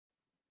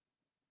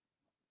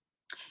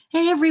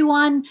Hey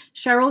everyone,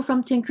 Cheryl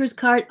from Tinker's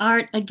Cart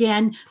Art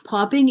again,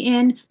 popping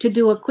in to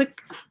do a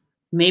quick,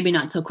 maybe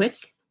not so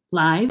quick,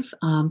 live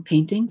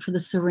painting for the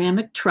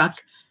ceramic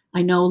truck.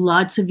 I know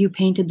lots of you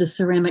painted the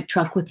ceramic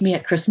truck with me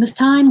at Christmas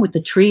time with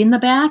the tree in the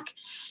back,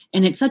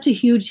 and it's such a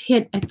huge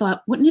hit. I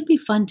thought, wouldn't it be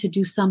fun to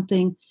do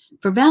something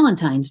for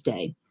Valentine's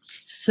Day?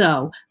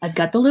 So I've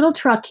got the little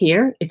truck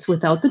here. It's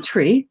without the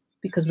tree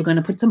because we're going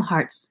to put some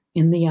hearts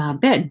in the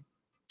bed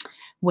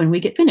when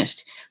we get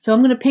finished. So I'm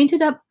going to paint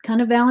it up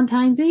kind of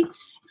Valentine's-y.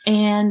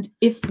 And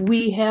if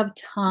we have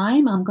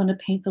time, I'm going to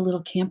paint the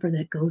little camper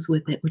that goes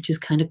with it, which is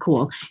kind of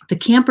cool. The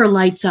camper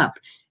lights up.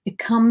 It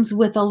comes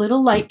with a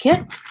little light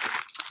kit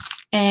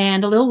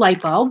and a little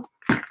light bulb.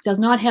 Does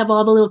not have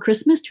all the little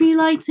Christmas tree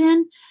lights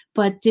in,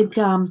 but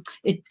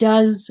it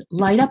does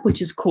light up,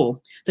 which is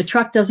cool. The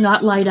truck does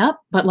not light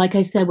up, but like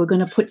I said, we're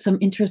going to put some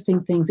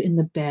interesting things in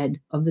the bed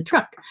of the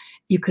truck.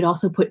 You could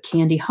also put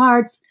candy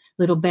hearts,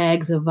 little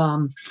bags of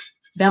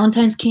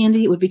Valentine's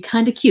candy. It would be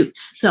kind of cute.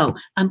 So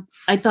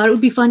I thought it would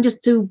be fun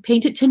just to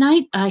paint it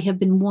tonight. I have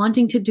been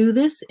wanting to do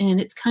this, and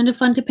it's kind of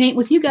fun to paint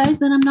with you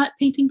guys, and I'm not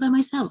painting by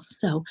myself.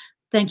 So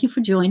thank you for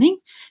joining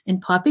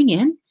and popping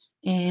in,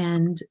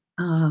 and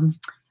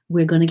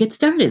we're going to get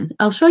started.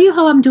 I'll show you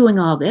how I'm doing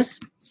all this.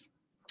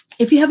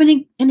 If you have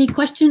any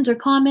questions or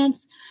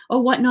comments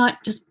or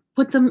whatnot, just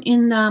put them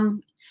in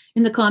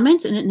the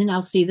comments, and then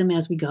I'll see them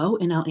as we go,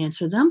 and I'll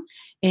answer them.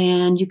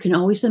 And you can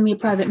always send me a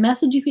private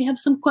message if you have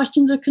some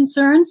questions or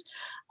concerns.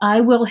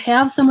 I will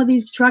have some of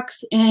these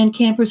trucks and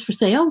campers for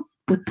sale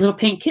with little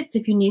paint kits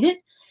if you need it.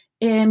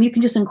 And you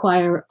can just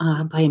inquire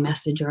by a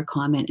message or a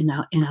comment, and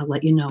I'll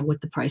let you know what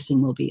the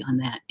pricing will be on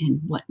that and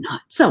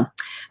whatnot. So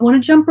I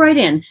want to jump right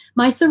in.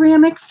 My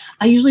ceramics,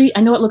 I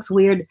know it looks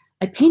weird.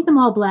 I paint them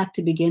all black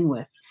to begin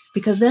with,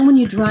 because then when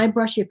you dry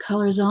brush your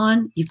colors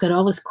on, you've got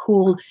all this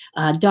cool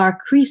dark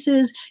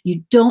creases.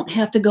 You don't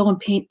have to go and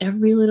paint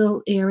every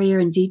little area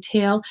in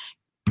detail.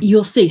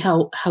 You'll see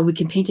how we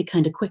can paint it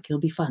kind of quick.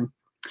 It'll be fun.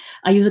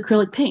 I use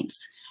acrylic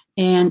paints,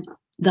 and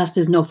thus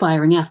there's no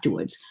firing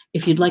afterwards.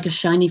 If you'd like a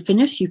shiny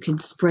finish, you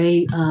can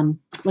spray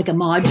like a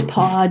Mod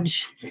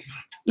Podge,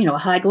 a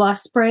high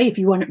gloss spray if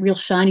you want it real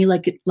shiny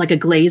like a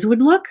glaze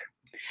would look.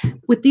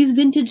 With these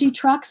vintagey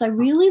trucks, I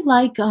really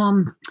like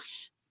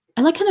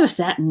I like kind of a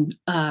satin,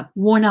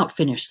 worn out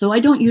finish. So I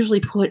don't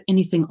usually put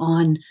anything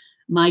on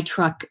my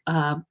truck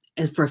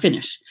as for a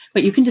finish,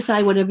 but you can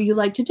decide whatever you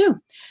like to do.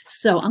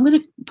 So I'm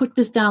going to put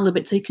this down a little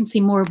bit so you can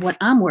see more of what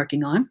I'm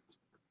working on.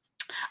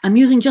 I'm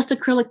using just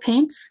acrylic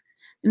paints,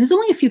 and there's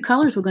only a few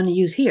colors we're going to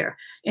use here.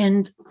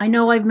 And I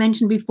know I've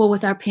mentioned before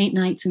with our paint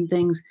nights and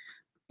things,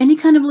 any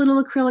kind of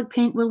little acrylic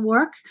paint will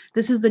work.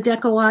 This is the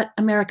Deco Art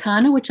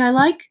Americana, which I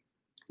like,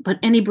 but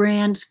any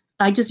brand,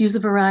 I just use a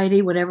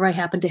variety, whatever I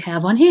happen to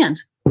have on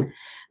hand.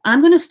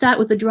 I'm going to start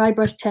with the dry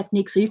brush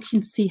technique so you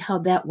can see how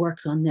that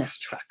works on this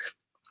truck.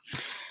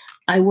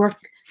 I work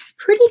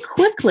pretty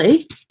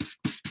quickly,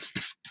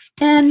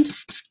 and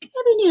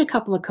maybe need a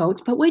couple of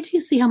coats, but wait till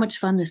you see how much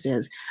fun this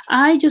is.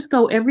 I just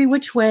go every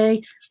which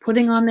way,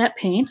 putting on that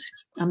paint.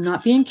 I'm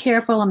not being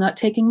careful. I'm not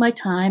taking my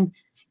time.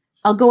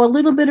 I'll go a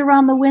little bit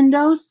around the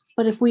windows,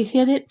 but if we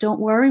hit it, don't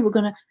worry. We're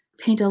going to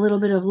paint a little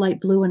bit of light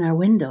blue in our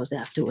windows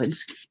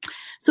afterwards.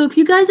 So if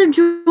you guys are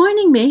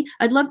joining me,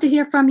 I'd love to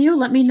hear from you.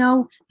 Let me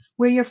know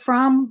where you're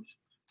from.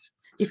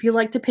 If you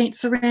like to paint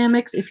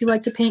ceramics, if you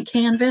like to paint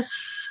canvas,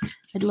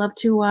 I'd love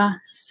to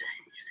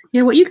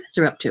hear what you guys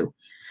are up to.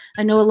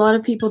 I know a lot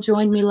of people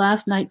joined me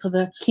last night for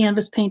the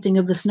canvas painting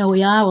of the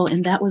snowy owl,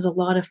 and that was a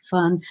lot of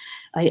fun.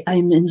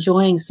 I'm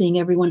enjoying seeing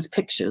everyone's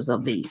pictures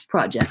of the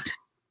project.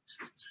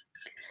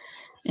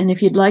 And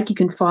if you'd like, you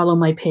can follow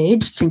my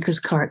page, Tinker's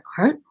Cart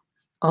Art.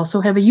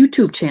 Also have a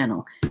YouTube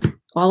channel.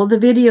 All of the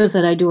videos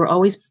that I do are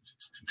always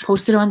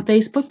posted on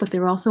Facebook, but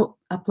they're also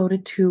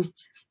uploaded to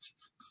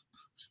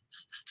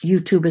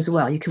YouTube as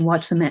well. You can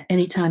watch them at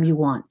any time you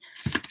want.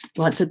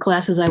 Lots of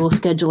classes I will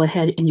schedule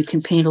ahead, and you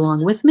can paint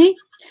along with me.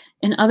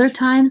 And other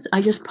times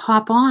I just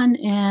pop on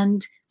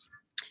and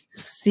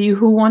see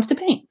who wants to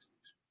paint.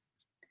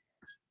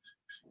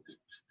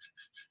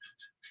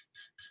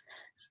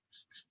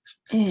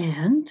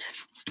 And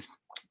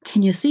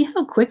can you see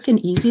how quick and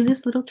easy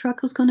this little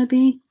truck is going to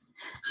be?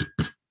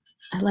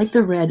 I like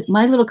the red.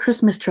 My little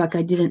Christmas truck,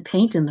 I didn't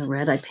paint in the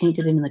red. I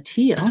painted in the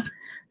teal.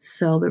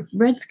 So the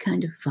red's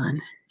kind of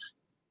fun.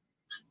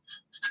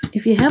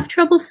 If you have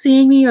trouble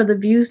seeing me or the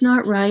view's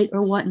not right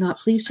or whatnot,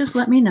 please just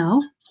let me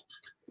know.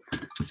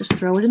 Just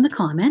throw it in the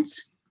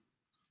comments.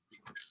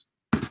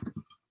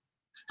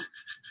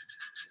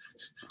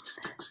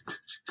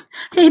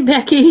 Hey,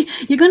 Becky,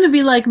 you're going to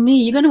be like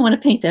me. You're going to want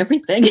to paint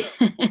everything.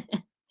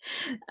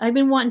 I've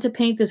been wanting to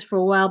paint this for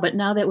a while, but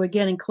now that we're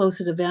getting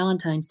closer to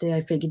Valentine's Day,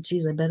 I figured,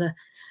 geez, I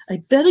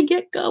better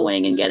get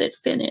going and get it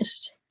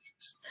finished.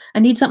 I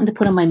need something to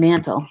put on my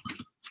mantle.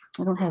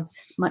 I don't have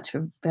much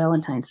for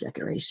Valentine's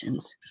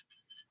decorations.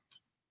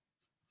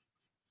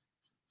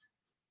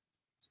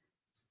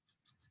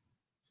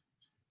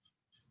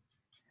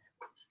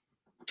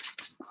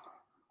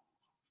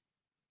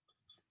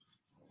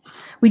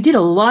 We did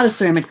a lot of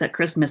ceramics at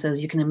Christmas, as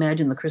you can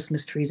imagine. The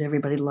Christmas trees,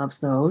 everybody loves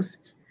those.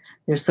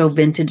 They're so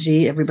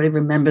vintagey. Everybody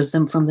remembers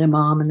them from their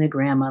mom and their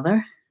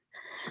grandmother.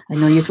 I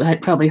know you've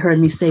probably heard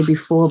me say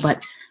before,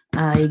 but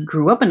I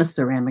grew up in a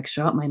ceramic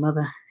shop. My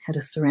mother had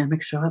a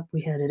ceramic shop.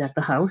 We had it at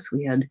the house.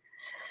 We had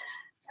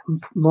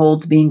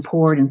molds being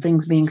poured and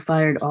things being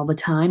fired all the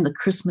time. The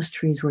Christmas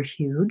trees were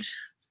huge.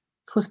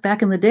 Of course,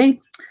 back in the day,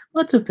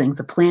 lots of things.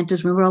 The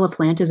planters, remember all the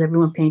planters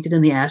everyone painted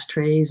in the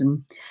ashtrays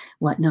and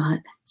whatnot?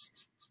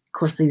 Of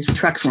course, these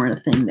trucks weren't a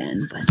thing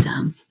then, but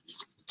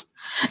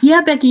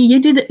yeah, Becky, you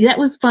did it. That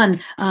was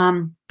fun.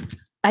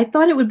 I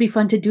thought it would be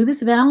fun to do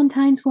this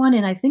Valentine's one,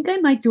 and I think I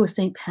might do a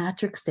St.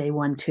 Patrick's Day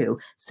one too.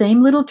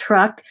 Same little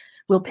truck.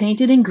 We'll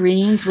paint it in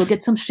greens. We'll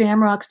get some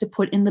shamrocks to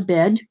put in the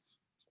bed,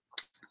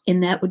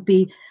 and that would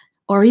be,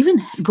 or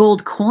even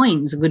gold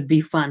coins would be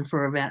fun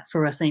for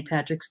a St.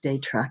 Patrick's Day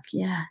truck.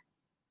 Yeah.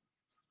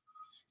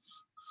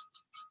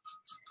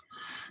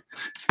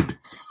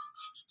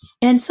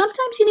 And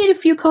sometimes you need a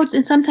few coats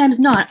and sometimes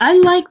not. I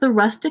like the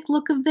rustic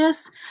look of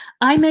this.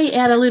 I may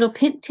add a little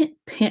pink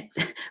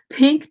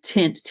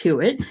tint to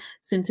it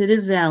since it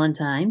is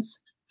Valentine's.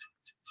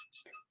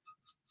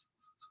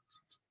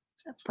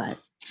 But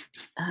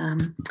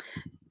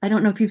I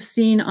don't know if you've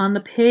seen on the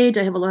page,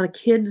 I have a lot of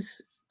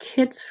kids'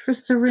 kits for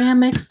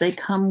ceramics. They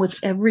come with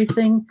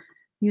everything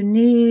you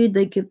need.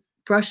 They give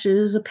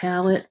brushes, a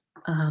palette,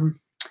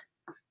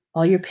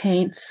 all your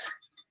paints,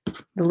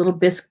 the little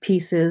bisque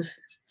pieces.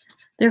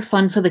 They're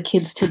fun for the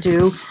kids to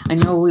do. I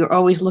know we're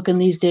always looking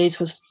these days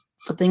for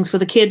things for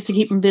the kids to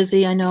keep them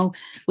busy. I know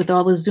with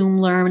all the Zoom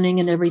learning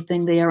and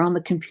everything, they are on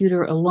the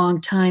computer a long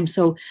time.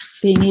 So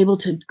being able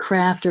to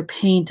craft or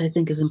paint, I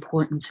think, is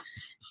important.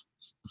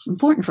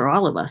 Important for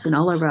all of us and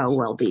all of our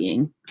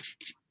well-being.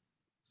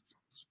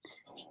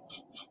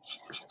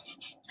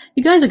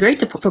 You guys are great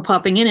for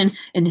popping in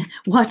and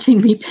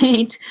watching me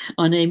paint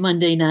on a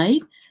Monday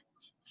night.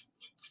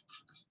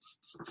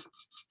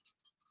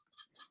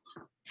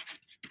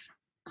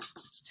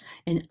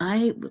 And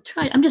I will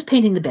try. I'm just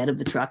painting the bed of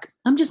the truck.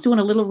 I'm just doing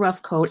a little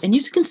rough coat. And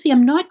you can see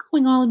I'm not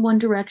going all in one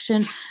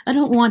direction. I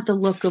don't want the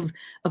look of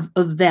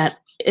that.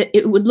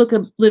 It would look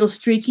a little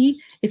streaky.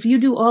 If you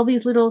do all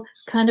these little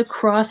kind of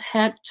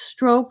cross-hatch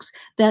strokes,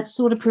 that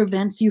sort of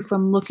prevents you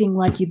from looking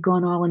like you've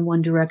gone all in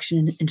one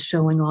direction and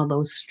showing all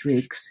those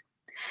streaks.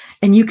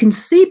 And you can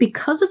see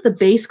because of the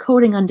base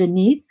coating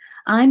underneath,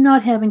 I'm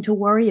not having to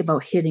worry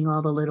about hitting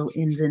all the little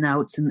ins and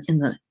outs in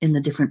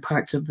the different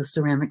parts of the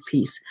ceramic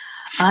piece.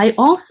 I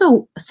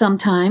also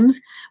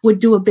sometimes would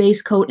do a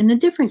base coat in a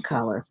different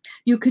color.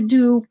 You could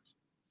do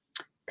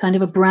kind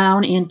of a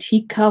brown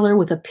antique color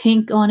with a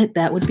pink on it.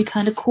 That would be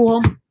kind of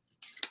cool.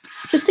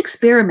 Just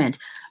experiment.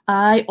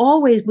 I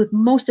always, with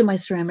most of my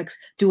ceramics,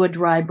 do a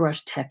dry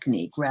brush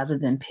technique rather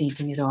than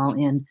painting it all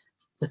in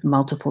with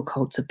multiple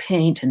coats of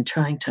paint and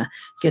trying to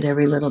get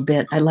every little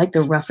bit. I like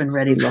the rough and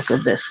ready look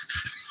of this.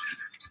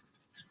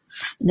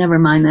 Never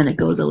mind that it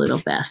goes a little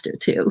faster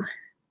too.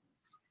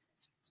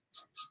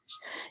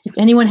 If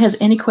anyone has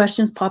any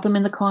questions, pop them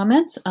in the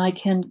comments. I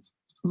can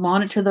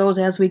monitor those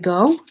as we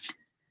go.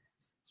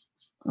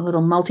 A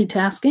little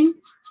multitasking.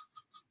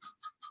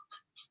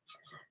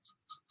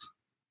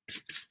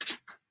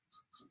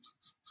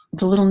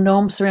 The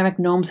little ceramic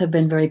gnomes have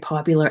been very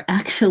popular.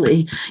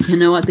 Actually, you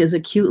know what? There's a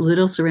cute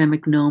little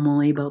ceramic gnome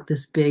only about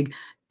this big,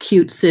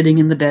 cute, sitting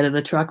in the bed of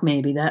the truck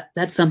maybe.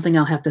 That's something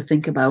I'll have to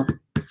think about.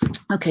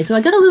 Okay, so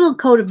I got a little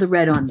coat of the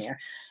red on there.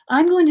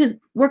 I'm going to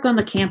work on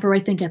the camper, I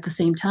think, at the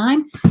same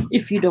time,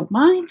 if you don't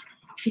mind,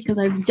 because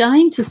I'm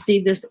dying to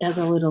see this as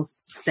a little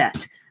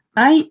set.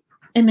 I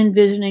am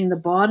envisioning the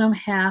bottom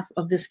half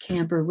of this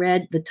camper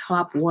red, the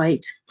top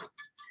white.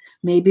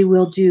 Maybe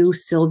we'll do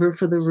silver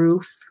for the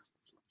roof.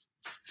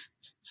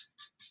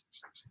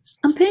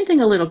 I'm painting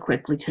a little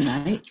quickly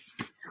tonight.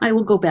 I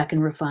will go back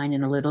and refine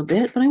in a little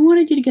bit, but I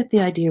wanted you to get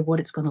the idea of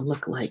what it's going to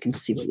look like and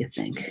see what you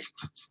think.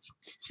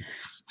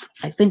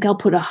 I think I'll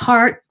put a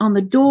heart on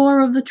the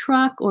door of the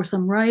truck or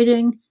some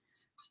writing.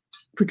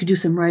 We could do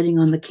some writing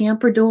on the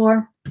camper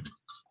door.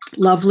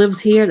 Love lives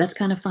here. That's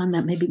kind of fun.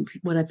 That may be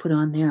what I put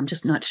on there. I'm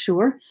just not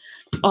sure.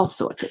 All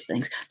sorts of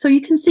things. So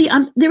you can see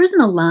there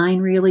isn't a line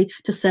really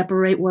to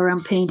separate where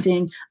I'm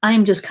painting.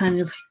 I'm just kind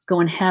of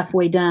going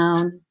halfway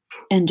down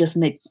and just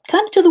make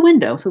kind of to the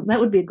window. So that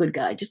would be a good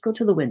guide. Just go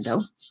to the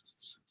window.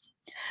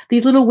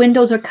 These little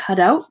windows are cut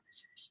out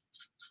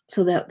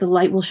so that the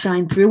light will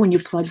shine through when you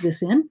plug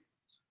this in.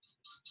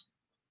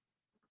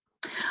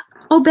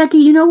 Oh, Becky,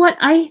 you know what?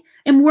 I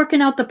am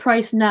working out the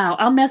price now.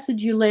 I'll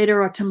message you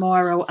later or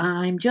tomorrow.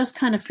 I'm just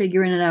kind of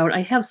figuring it out.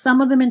 I have some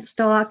of them in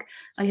stock.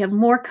 I have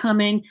more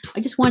coming.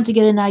 I just wanted to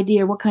get an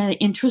idea what kind of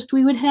interest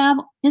we would have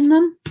in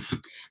them.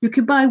 You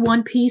could buy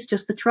one piece,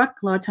 just the truck.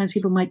 A lot of times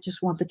people might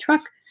just want the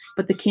truck,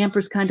 but the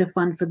camper's kind of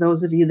fun for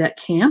those of you that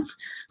camp.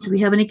 Do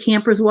we have any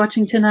campers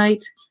watching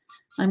tonight?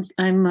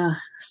 I'm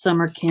a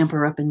summer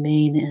camper up in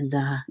Maine and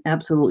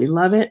absolutely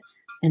love it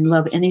and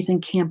love anything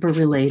camper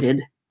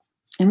related.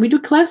 And we do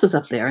classes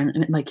up there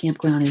at my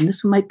campground, and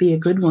this might be a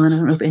good one. I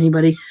don't know if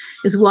anybody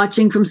is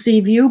watching from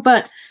Seaview,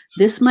 but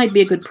this might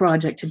be a good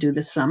project to do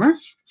this summer.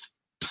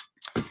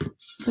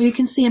 So you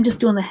can see I'm just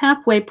doing the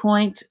halfway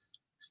point.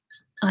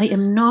 I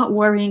am not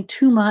worrying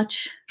too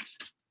much.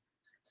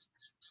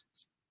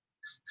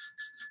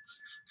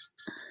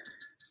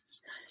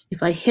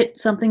 If I hit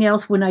something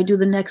else when I do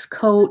the next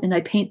coat and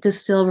I paint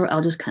this silver,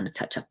 I'll just kind of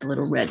touch up the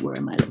little red where I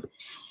might have.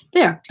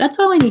 There, that's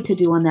all I need to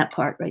do on that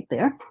part right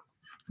there.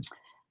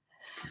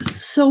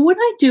 So what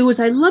I do is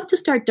I love to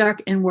start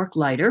dark and work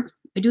lighter.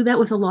 I do that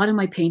with a lot of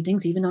my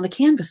paintings, even on a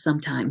canvas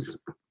sometimes.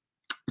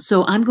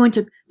 So I'm going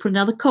to put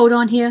another coat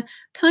on here,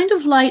 kind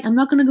of light. I'm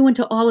not going to go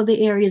into all of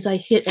the areas I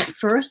hit at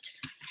first.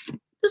 I'm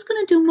just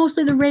going to do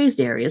mostly the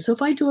raised areas. So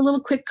if I do a little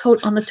quick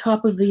coat on the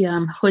top of the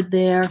hood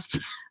there,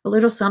 a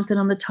little something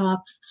on the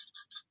top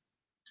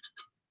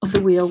of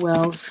the wheel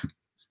wells.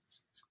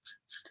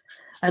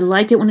 I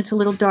like it when it's a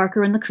little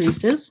darker in the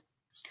creases.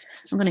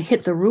 I'm going to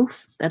hit the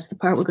roof. That's the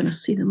part we're going to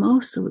see the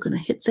most, so we're going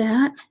to hit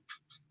that.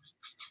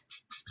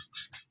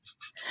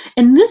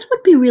 And this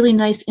would be really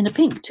nice in a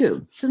pink,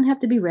 too. It doesn't have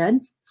to be red.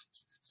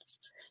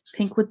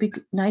 Pink would be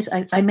nice.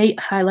 I may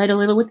highlight a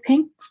little with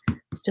pink,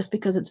 just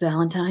because it's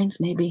Valentine's.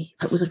 Maybe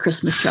if it was a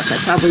Christmas truck, I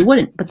probably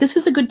wouldn't. But this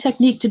is a good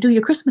technique to do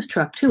your Christmas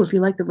truck, too, if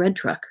you like the red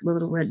truck, the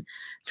little red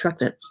truck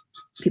that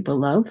people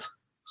love.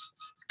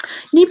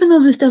 And even though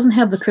this doesn't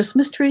have the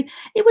Christmas tree,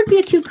 it would be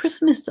a cute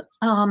Christmas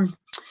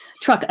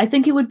truck. I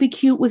think it would be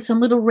cute with some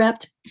little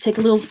wrapped, take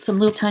some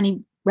little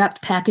tiny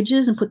wrapped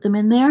packages and put them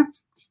in there.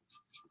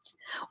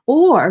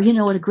 Or, you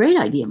know what a great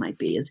idea might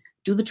be is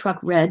do the truck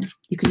red.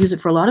 You could use it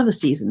for a lot of the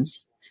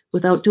seasons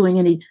without doing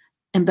any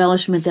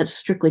embellishment that's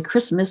strictly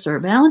Christmas or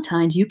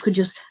Valentine's. You could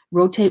just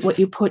rotate what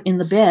you put in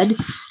the bed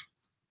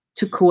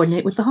to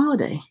coordinate with the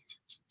holiday.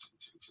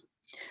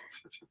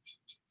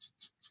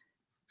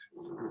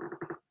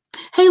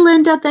 Hey,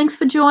 Linda, thanks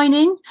for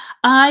joining.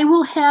 I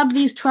will have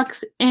these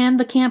trucks and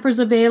the campers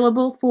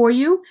available for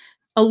you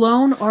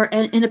alone or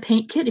in a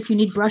paint kit. If you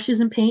need brushes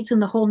and paints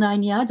and the whole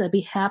 9 yards, I'd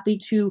be happy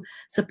to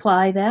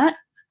supply that.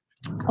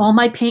 All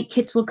my paint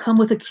kits will come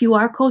with a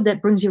QR code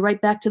that brings you right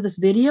back to this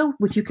video,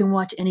 which you can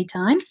watch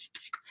anytime.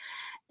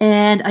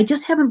 And I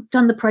just haven't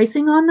done the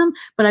pricing on them,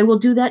 but I will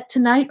do that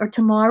tonight or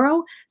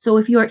tomorrow. So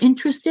if you are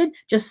interested,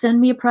 just send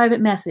me a private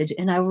message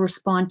and I will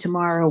respond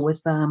tomorrow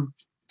with the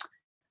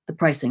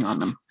pricing on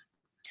them.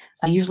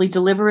 I usually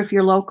deliver if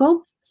you're local.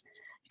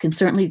 You can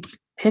certainly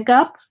pick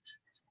up.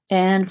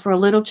 And for a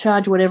little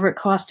charge, whatever it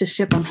costs to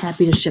ship, I'm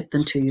happy to ship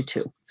them to you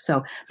too.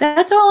 So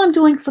that's all I'm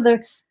doing for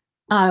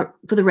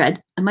the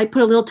red. I might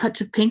put a little touch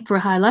of pink for a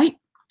highlight.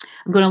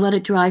 I'm going to let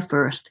it dry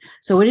first.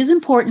 So it is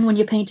important when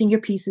you're painting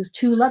your pieces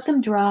to let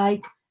them dry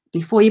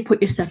before you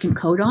put your second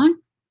coat on.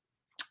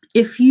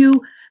 If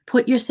you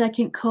put your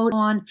second coat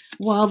on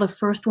while the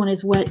first one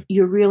is wet,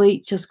 you're really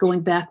just going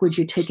backwards.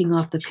 You're taking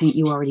off the paint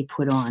you already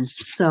put on.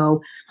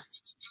 So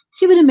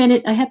give it a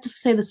minute. I have to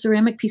say the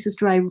ceramic pieces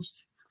dry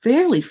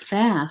fairly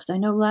fast. I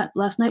know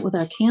last night with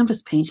our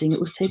canvas painting, it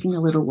was taking a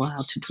little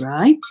while to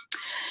dry.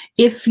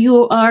 If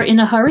you are in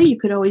a hurry, you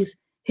could always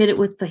hit it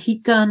with the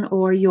heat gun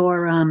or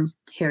your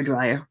hair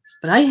dryer.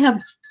 But I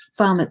have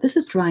found that this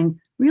is drying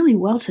really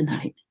well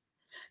tonight.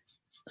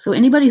 So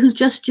anybody who's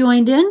just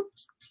joined in,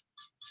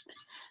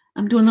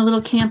 I'm doing the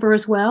little camper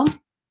as well,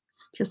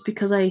 just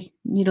because I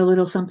need a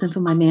little something for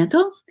my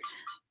mantle.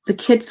 The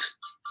kits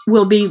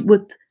will be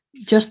with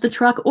just the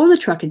truck or the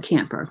truck and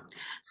camper.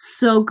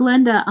 So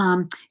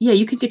Glenda, yeah,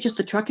 you could get just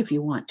the truck if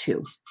you want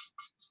to.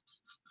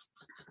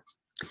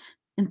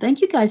 And thank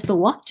you guys for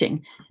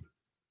watching.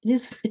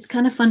 It's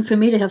kind of fun for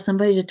me to have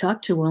somebody to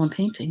talk to while I'm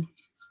painting.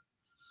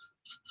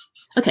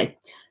 Okay,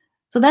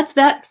 so that's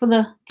that for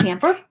the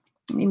camper.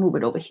 Let me move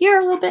it over here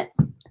a little bit.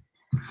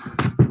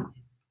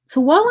 So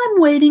while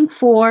I'm waiting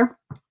for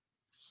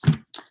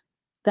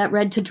that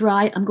red to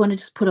dry, I'm going to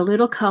just put a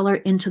little color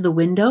into the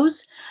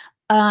windows.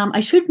 I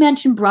should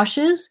mention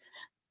brushes.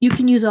 You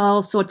can use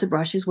all sorts of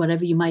brushes,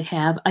 whatever you might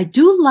have. I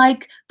do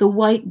like the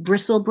white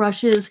bristle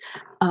brushes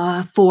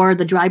for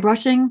the dry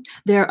brushing.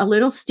 They're a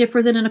little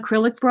stiffer than an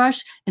acrylic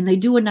brush, and they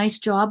do a nice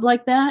job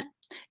like that.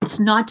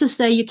 It's not to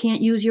say you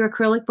can't use your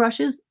acrylic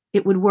brushes.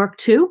 It would work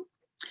too.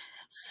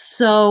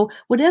 So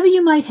whatever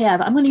you might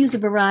have, I'm going to use a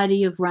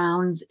variety of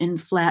rounds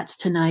and flats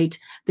tonight.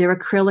 They're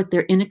acrylic.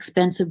 They're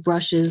inexpensive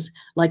brushes.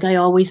 Like I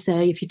always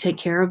say, if you take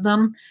care of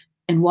them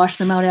and wash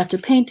them out after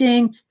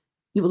painting,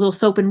 you have a little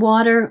soap and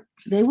water,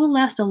 they will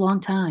last a long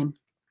time.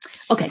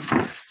 Okay,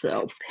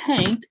 so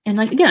paint. And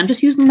like, again, I'm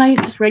just using my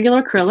just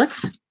regular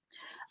acrylics.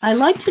 I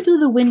like to do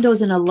the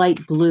windows in a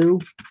light blue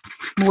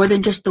more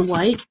than just the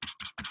white.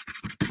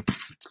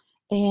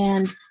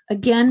 And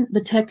again,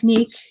 the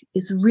technique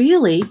is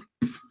really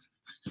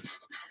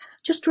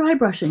just dry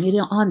brushing it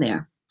on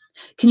there.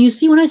 Can you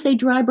see when I say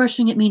dry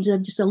brushing, it means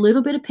just a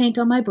little bit of paint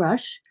on my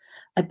brush.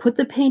 I put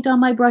the paint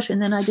on my brush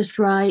and then I just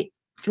dry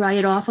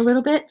it off a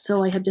little bit.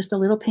 So I have just a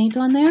little paint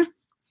on there.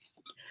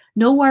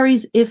 No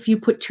worries if you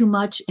put too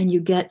much and you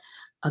get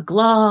a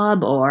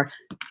glob or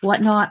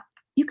whatnot.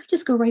 You could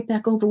just go right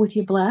back over with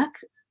your black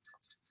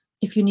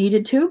if you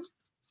needed to.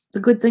 The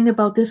good thing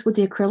about this with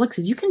the acrylics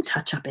is you can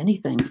touch up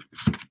anything.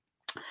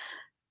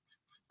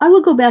 I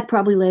will go back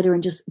probably later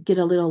and just get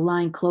a little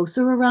line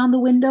closer around the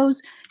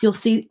windows. You'll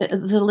see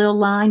there's a little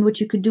line, which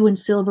you could do in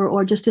silver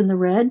or just in the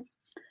red.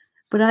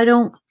 But I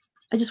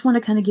just want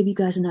to kind of give you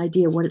guys an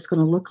idea of what it's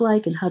going to look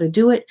like and how to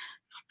do it.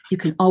 You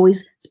can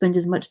always spend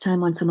as much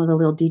time on some of the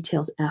little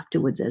details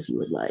afterwards as you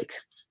would like.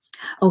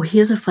 Oh,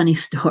 here's a funny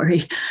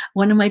story.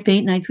 One of my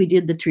paint nights, we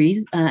did the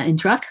trees in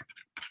truck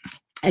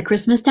at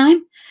Christmas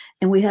time,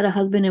 and we had a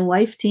husband and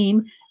wife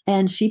team,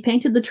 and she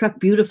painted the truck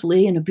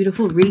beautifully and a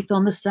beautiful wreath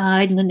on the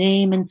side and the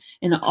name and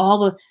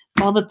all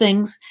the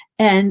things.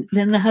 And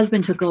then the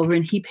husband took over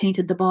and he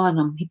painted the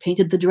bottom. He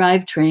painted the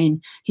drivetrain.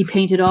 He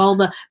painted all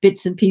the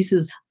bits and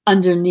pieces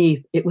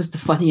underneath. It was the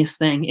funniest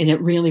thing, and it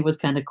really was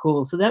kind of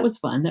cool. So that was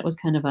fun. That was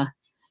kind of a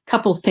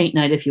couples paint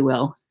night, if you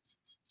will.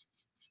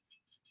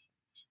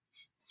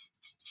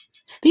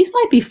 These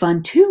might be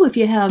fun too if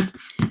you have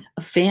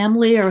a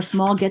family or a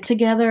small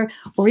get-together,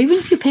 or even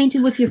if you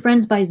painted with your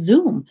friends by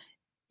Zoom.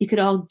 You could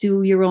all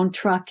do your own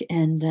truck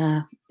and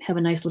have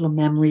a nice little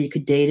memory. You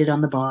could date it on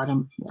the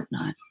bottom,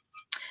 whatnot.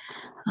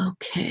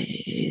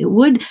 Okay, it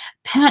would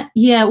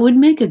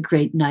make a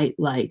great night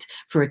light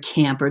for a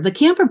camper. The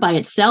camper by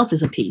itself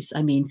is a piece.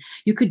 I mean,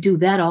 you could do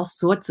that all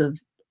sorts of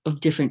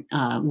different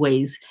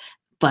ways,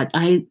 but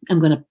I am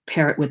going to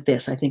pair it with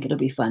this. I think it'll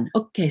be fun.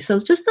 Okay, so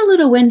it's just the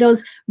little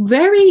windows,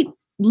 very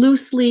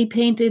loosely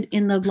painted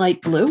in the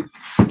light blue.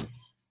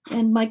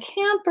 And my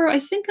camper, I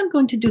think I'm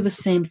going to do the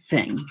same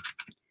thing.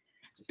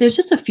 There's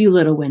just a few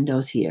little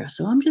windows here,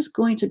 so I'm just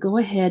going to go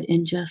ahead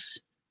and just,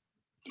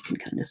 you can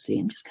kind of see,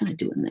 I'm just kind of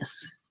doing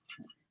this.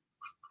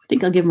 I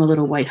think I'll give them a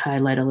little white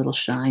highlight, a little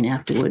shine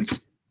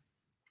afterwards.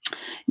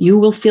 You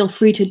will feel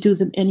free to do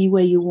them any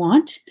way you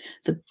want.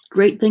 The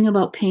great thing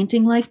about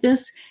painting like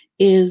this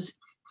is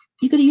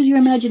you got to use your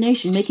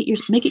imagination, make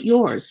it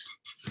yours.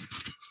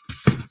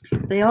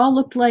 They all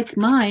looked like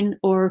mine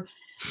or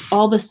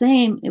all the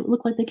same. It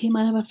looked like they came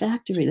out of a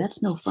factory.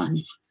 That's no fun.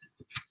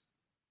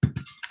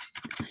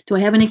 Do I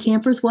have any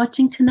campers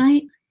watching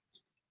tonight?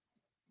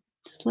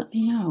 Just let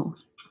me know.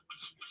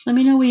 Let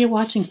me know where you're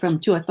watching from,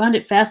 too. I found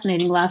it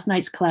fascinating last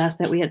night's class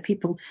that we had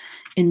people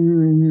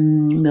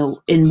in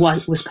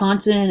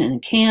Wisconsin and in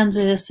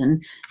Kansas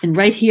and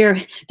right here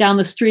down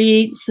the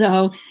street.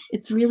 So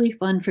it's really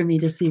fun for me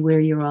to see where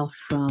you're all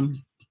from.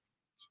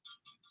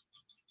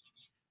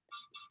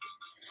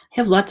 I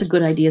have lots of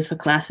good ideas for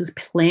classes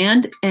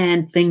planned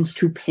and things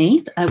to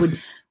paint. I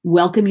would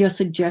welcome your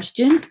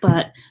suggestions,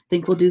 but I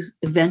think we'll do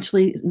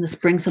eventually in the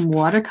spring some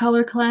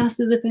watercolor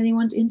classes if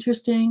anyone's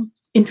interested.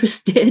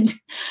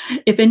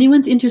 If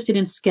anyone's interested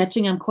in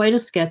sketching, I'm quite a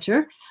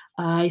sketcher.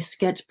 I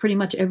sketch pretty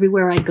much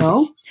everywhere I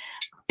go.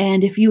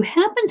 And if you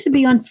happen to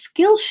be on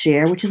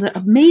Skillshare, which is an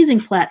amazing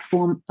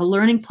platform, a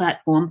learning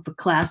platform for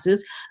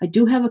classes, I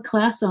do have a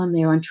class on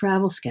there on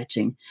travel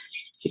sketching.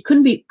 It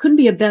couldn't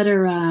be a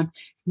better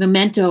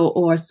memento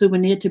or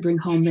souvenir to bring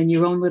home than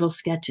your own little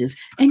sketches.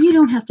 And you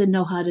don't have to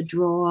know how to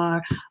draw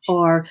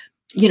or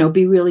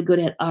be really good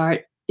at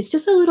art. It's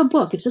just a little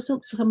book. It's just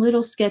some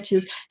little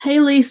sketches. Hey,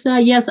 Lisa,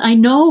 yes, I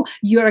know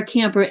you're a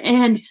camper,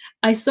 and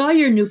I saw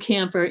your new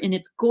camper, and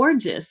it's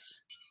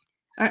gorgeous.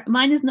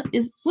 Mine is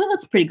well,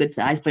 it's a pretty good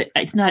size, but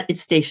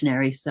it's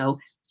stationary. So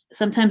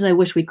sometimes I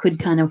wish we could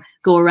kind of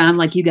go around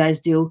like you guys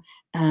do.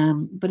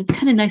 But it's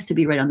kind of nice to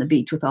be right on the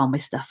beach with all my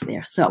stuff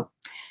there. So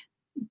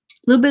a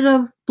little bit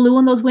of blue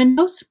on those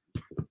windows.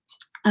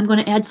 I'm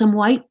going to add some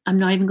white. I'm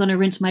not even going to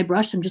rinse my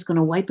brush. I'm just going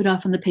to wipe it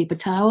off on the paper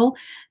towel.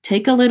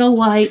 Take a little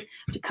white,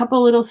 a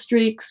couple little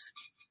streaks.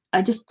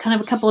 I just kind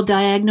of a couple of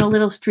diagonal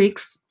little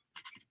streaks.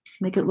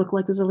 Make it look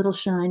like there's a little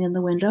shine in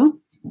the window.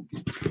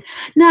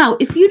 Now,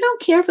 if you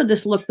don't care for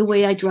this look the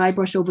way I dry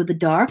brush over the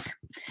dark,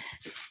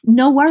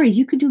 no worries.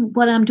 You could do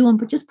what I'm doing,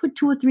 but just put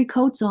 2 or 3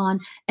 coats on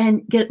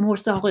and get more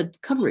solid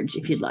coverage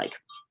if you'd like.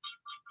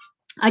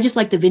 I just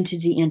like the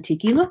vintagey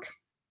antique look.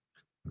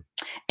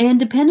 And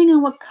depending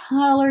on what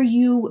color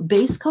you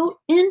base coat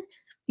in,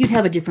 you'd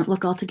have a different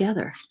look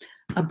altogether.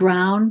 A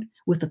brown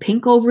with a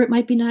pink over it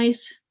might be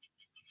nice.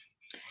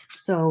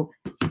 So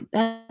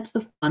that's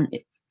the fun.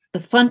 The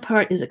fun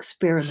part is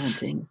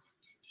experimenting.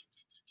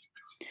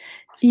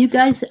 If you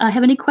guys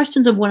have any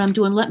questions of what I'm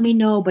doing, let me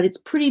know, but it's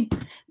pretty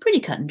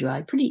cut and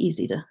dry, pretty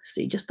easy to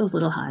see, just those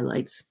little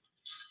highlights.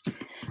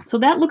 So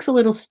that looks a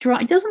little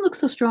strong. It doesn't look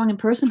so strong in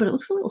person, but it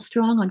looks a little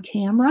strong on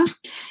camera.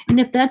 And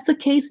if that's the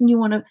case and you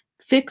want to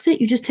fix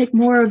it, you just take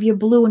more of your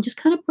blue and just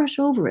kind of brush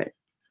over it.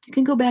 You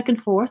can go back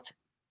and forth.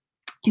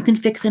 You can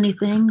fix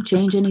anything,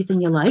 change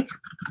anything you like.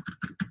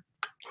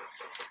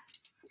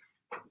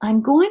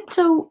 I'm going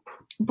to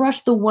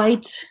brush the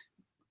white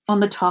on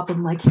the top of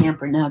my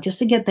camper now, just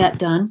to get that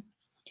done.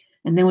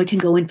 And then we can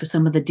go in for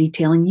some of the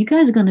detailing. You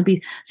guys are going to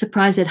be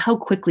surprised at how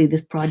quickly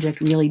this project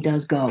really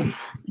does go. I'm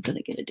going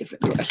to get a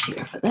different brush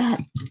here for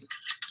that.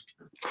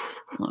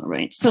 All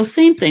right, so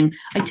same thing.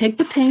 I take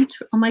the paint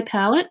on my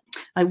palette.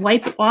 I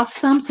wipe off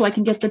some so I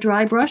can get the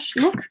dry brush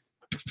look.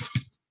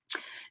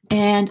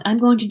 And I'm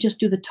going to just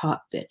do the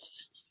top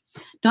bits.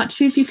 Not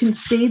sure if you can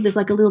see, there's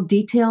like a little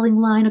detailing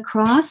line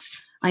across.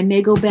 I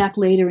may go back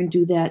later and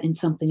do that in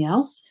something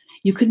else.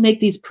 You could make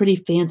these pretty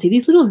fancy.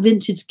 These little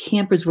vintage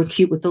campers were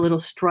cute with the little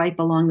stripe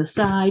along the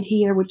side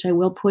here, which I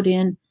will put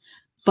in.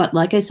 But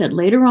like I said,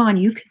 later on,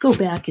 you could go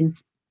back and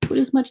put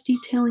as much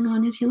detailing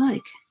on as you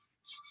like.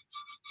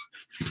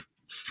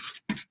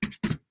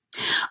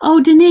 Oh,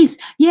 Denise,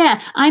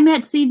 yeah, I'm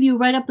at Seaview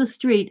right up the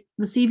street,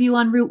 the Seaview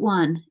on Route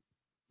 1.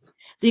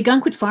 The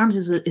Gunquit Farms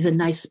is a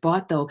nice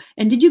spot, though.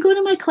 And did you go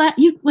to my class?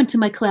 You went to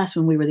my class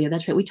when we were there.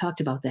 That's right. We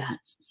talked about that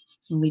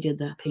when we did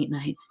the paint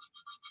night.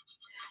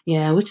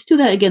 Yeah, we should do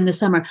that again this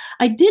summer.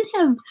 I did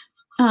have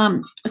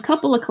a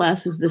couple of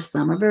classes this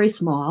summer, very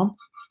small,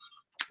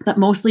 but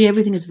mostly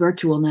everything is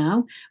virtual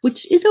now,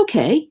 which is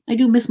okay. I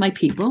do miss my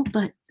people,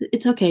 but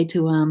it's okay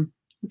to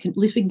at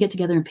least we can get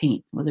together and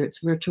paint, whether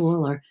it's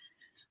virtual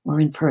or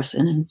in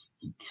person. And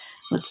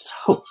let's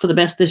hope for the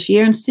best this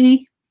year and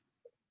see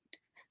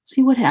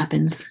what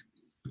happens.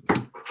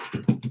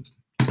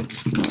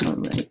 All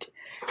right.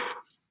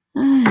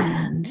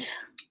 And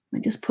I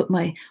just put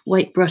my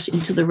white brush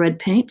into the red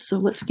paint. So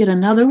let's get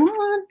another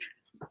one.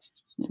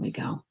 There we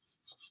go.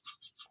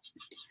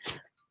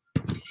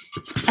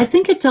 I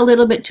think it's a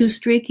little bit too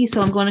streaky,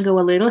 so I'm going to go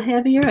a little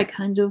heavier. I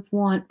kind of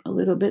want a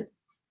little bit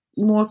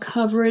more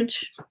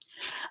coverage.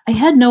 I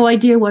had no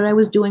idea what I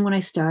was doing when I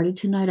started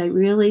tonight. I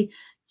really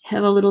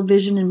have a little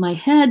vision in my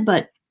head,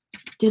 but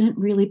didn't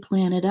really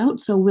plan it out.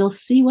 So we'll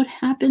see what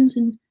happens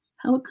and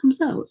how it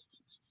comes out.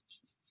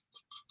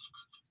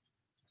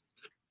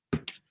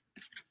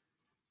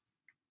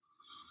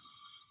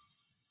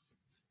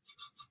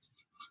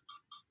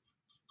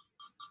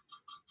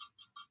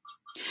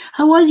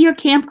 How was your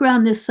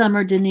campground this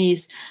summer,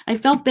 Denise? I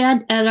felt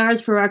bad at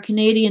ours for our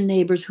Canadian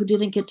neighbors who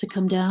didn't get to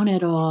come down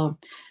at all.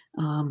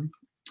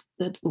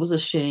 That was a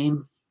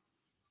shame.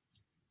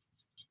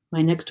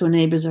 My next door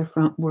neighbors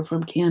were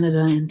from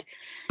Canada, and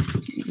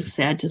it was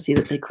sad to see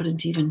that they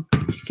couldn't even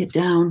get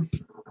down.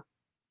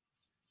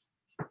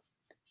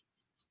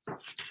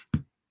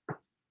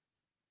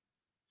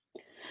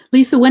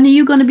 Lisa, when are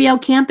you going to be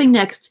out camping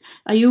next?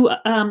 Are you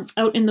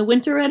out in the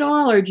winter at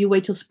all, or do you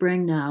wait till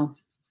spring now?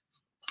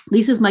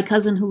 Lisa's my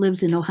cousin who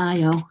lives in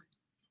Ohio.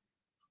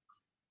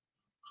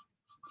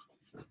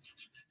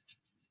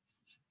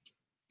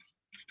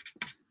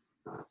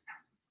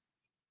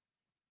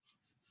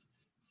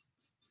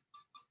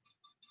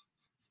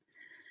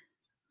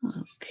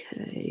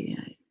 Okay,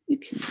 you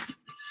can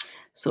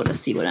sort of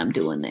see what I'm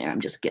doing there. I'm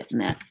just getting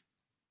that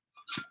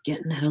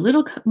a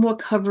little more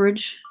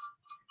coverage,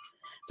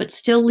 but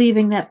still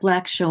leaving that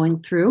black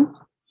showing through.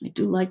 I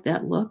do like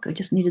that look. I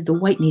just needed the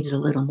white needed a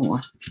little more.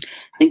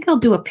 I think I'll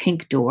do a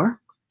pink door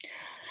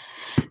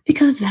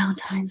because it's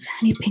Valentine's.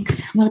 I need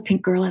pinks. I'm not a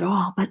pink girl at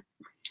all, but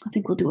I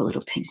think we'll do a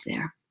little pink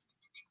there.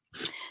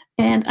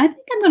 And I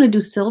think I'm going to do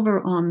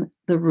silver on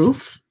the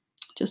roof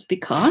just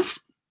because.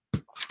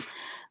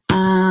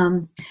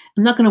 I'm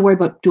not going to worry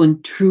about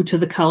doing true to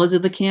the colors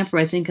of the camper.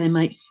 I think I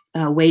might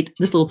wait.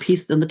 This little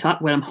piece on the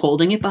top where I'm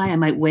holding it by, I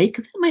might wait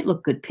because it might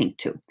look good pink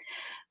too.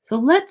 So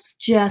let's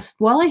just,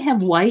 while I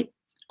have white,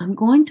 I'm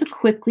going to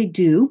quickly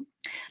do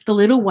the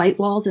little white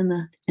walls in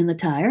the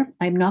tire.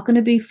 I'm not going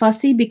to be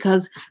fussy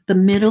because the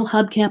middle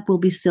hubcap will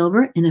be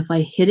silver. And if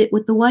I hit it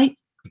with the white,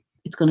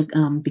 it's going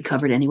to be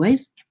covered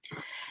anyways.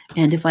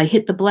 And if I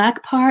hit the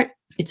black part,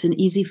 it's an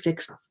easy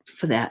fix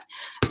for that.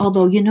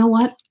 Although, you know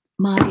what?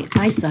 My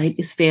eyesight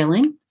is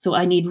failing. So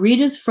I need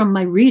readers from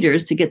my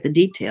readers to get the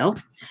detail,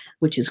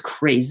 which is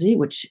crazy,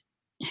 which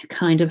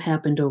kind of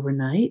happened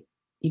overnight.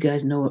 You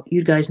guys know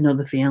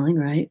the feeling,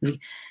 right? We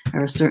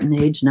are a certain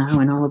age now,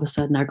 and all of a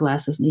sudden our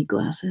glasses need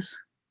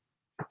glasses.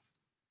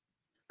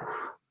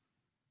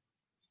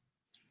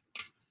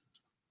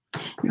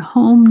 You're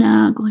home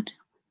now. Going to,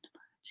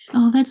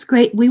 oh, that's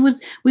great. We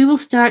will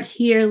start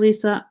here,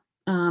 Lisa,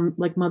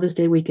 like Mother's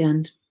Day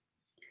weekend.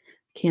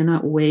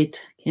 Cannot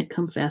wait. Can't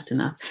come fast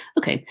enough.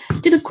 Okay,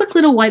 did a quick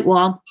little white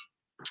wall.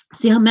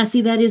 See how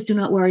messy that is? Do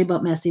not worry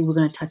about messy. We're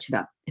going to touch it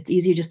up. It's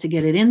easier just to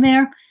get it in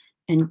there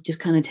and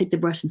just kind of take the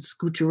brush and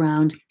scooch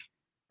around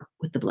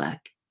with the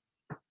black.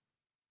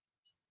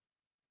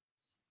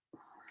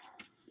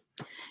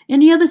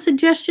 Any other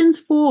suggestions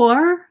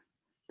for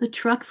the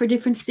truck for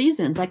different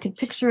seasons? I could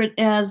picture it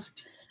as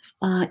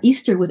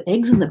Easter with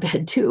eggs in the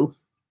bed too.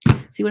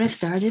 See what I've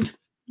started?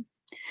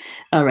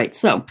 All right,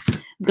 so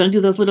I'm going to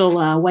do those little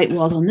white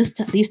walls on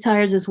these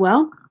tires as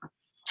well.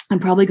 I'm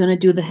probably going to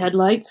do the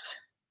headlights.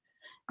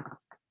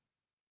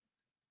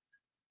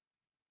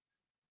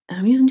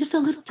 I'm using just a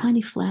little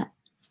tiny flat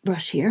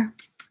brush here.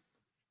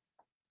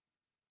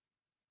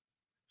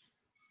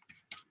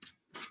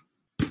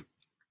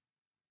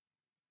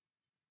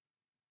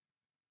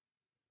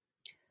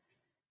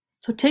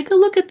 So take a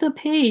look at the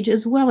page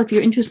as well if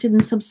you're interested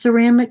in some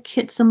ceramic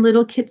kits, some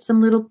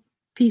little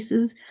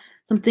pieces,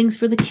 some things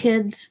for the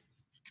kids.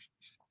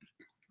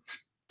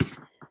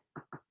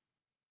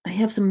 I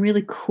have some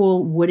really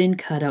cool wooden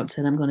cutouts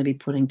that I'm going to be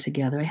putting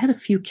together. I had a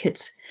few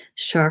kits,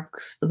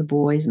 sharks for the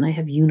boys, and I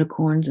have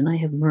unicorns, and I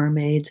have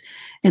mermaids,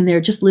 and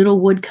they're just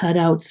little wood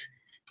cutouts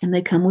and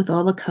they come with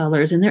all the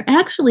colors, and they're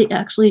actually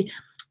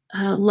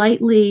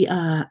lightly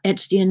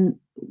etched in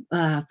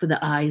for the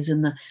eyes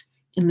and the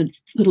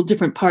little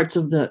different parts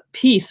of the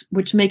piece,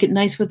 which make it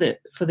nice for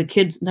the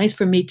kids, nice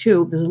for me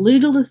too. There's a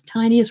littlest,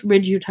 tiniest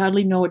ridge, you'd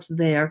hardly know it's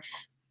there,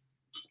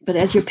 but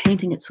as you're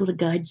painting, it sort of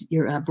guides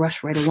your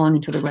brush right along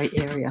into the right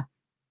area.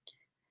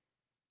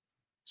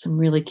 Some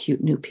really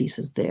cute new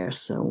pieces there,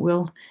 so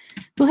we'll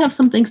have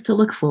some things to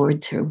look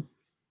forward to.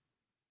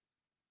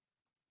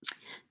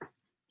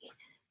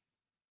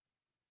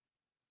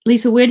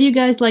 Lisa, where do you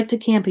guys like to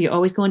camp? Are you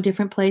always going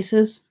different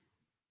places?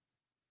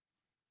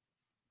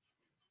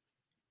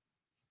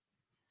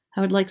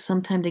 I would like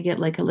sometime to get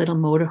like a little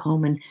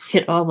motorhome and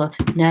hit all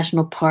the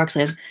national parks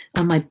I have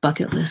on my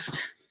bucket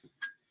list.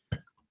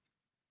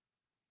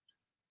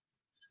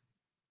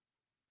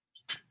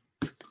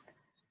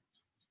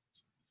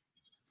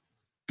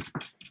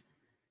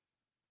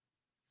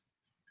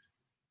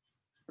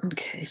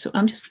 Okay, so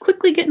I'm just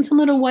quickly getting some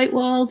little white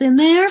walls in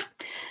there.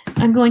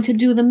 I'm going to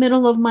do the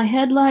middle of my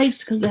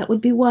headlights because that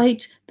would be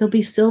white. There'll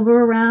be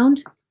silver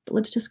around. But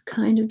let's just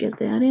kind of get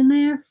that in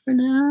there for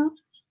now.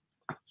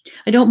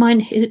 I don't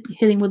mind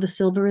hitting where the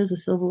silver is. The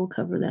silver will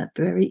cover that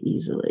very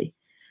easily.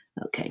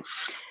 Okay,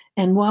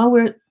 and while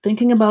we're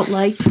thinking about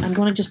lights, I'm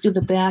going to just do the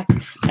back.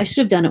 I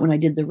should have done it when I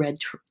did the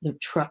the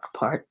truck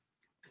part.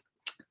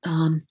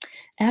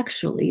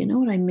 Actually, you know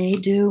what I may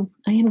do?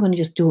 I am going to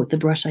just do it with the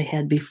brush I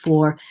had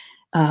before.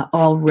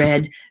 All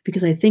red,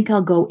 because I think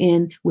I'll go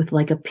in with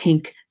like a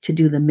pink to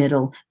do the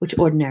middle, which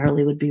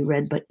ordinarily would be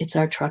red, but it's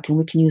our truck and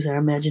we can use our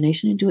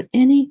imagination and do it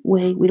any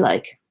way we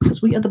like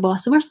because we are the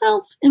boss of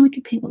ourselves and we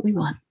can paint what we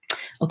want.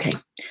 Okay,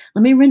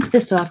 let me rinse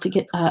this off to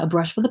get a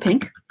brush for the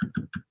pink.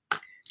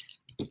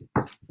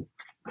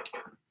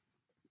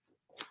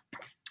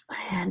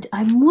 And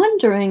I'm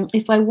wondering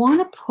if I want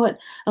to put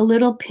a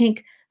little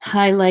pink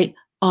highlight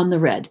on the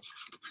red.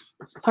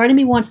 Part of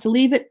me wants to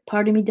leave it,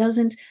 part of me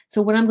doesn't.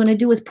 So what I'm going to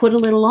do is put a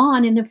little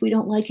on, and if we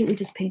don't like it, we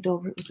just paint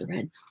over it with the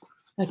red.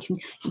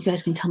 You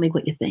guys can tell me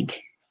what you think.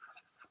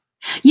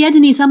 Yeah,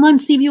 Denise, I'm on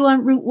Seaview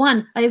on Route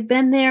 1. I have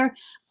been there,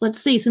 let's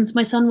see, since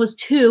my son was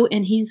 2,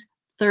 and he's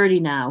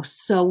 30 now.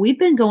 So we've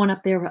been going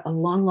up there a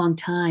long, long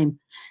time.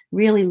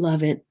 Really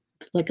love it.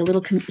 It's like a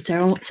little,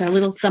 it's our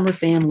little summer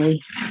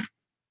family.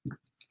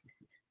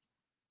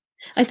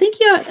 I think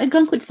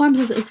Gunkwood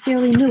Farms is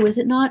fairly new, is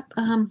it not?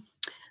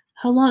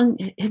 How long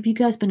have you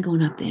guys been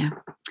going up there?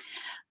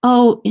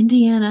 Oh,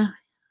 Indiana.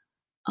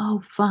 Oh,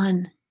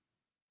 fun.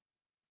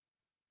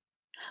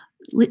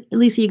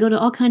 Lisa, you go to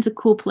all kinds of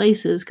cool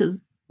places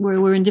because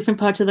we're in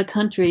different parts of the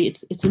country.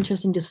 It's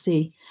interesting to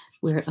see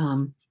where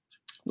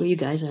you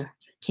guys are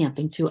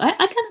camping too. I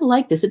kind of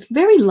like this. It's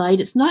very light.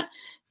 It's not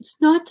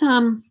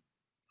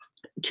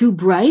too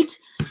bright.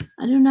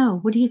 I don't know.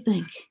 What do you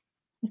think?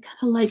 I kind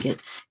of like it.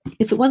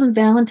 If it wasn't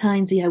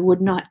Valentine's Day, I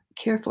would not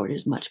care for it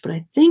as much, but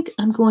I think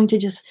I'm going to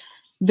just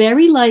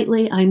very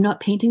lightly, I'm not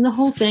painting the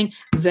whole thing,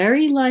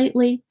 very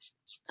lightly,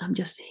 I'm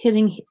just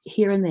hitting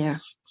here and there.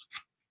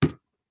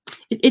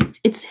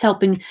 It's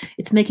helping,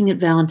 it's making it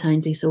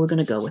Valentine's Day, so we're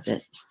going to go with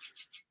it.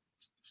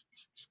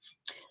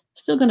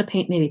 Still going to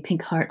paint maybe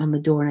pink heart on the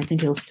door, and I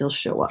think it'll still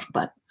show up,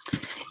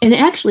 and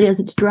actually as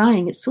it's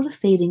drying, it's sort of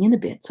fading in a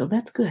bit, so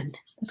that's good.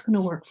 That's going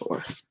to work for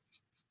us.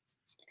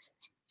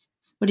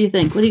 What do you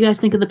think? What do you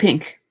guys think of the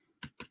pink?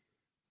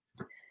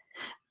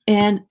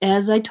 And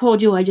as I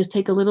told you, I just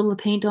take a little of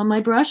the paint on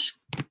my brush.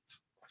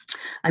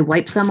 I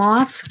wipe some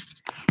off,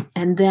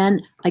 and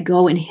then I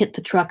go and hit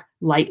the truck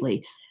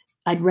lightly.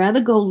 I'd rather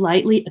go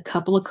lightly a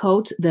couple of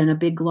coats than a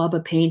big glob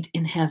of paint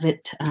and have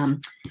it,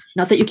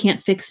 not that you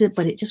can't fix it,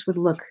 but it just would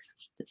look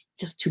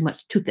just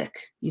too thick.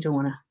 You don't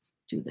want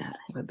to do that.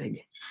 Have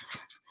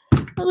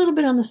a little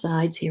bit on the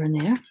sides here and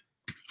there.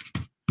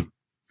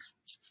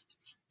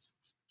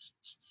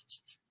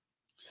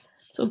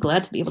 So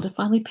glad to be able to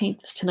finally paint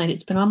this tonight.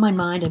 It's been on my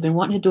mind. I've been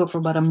wanting to do it for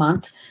about a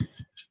month.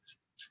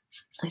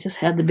 I just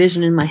had the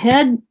vision in my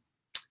head,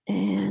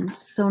 and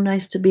so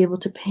nice to be able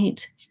to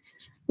paint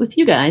with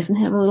you guys and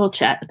have a little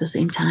chat at the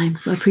same time.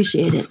 So I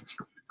appreciate it.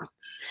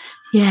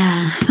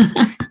 Yeah,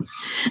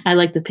 I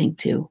like the pink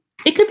too.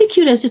 It could be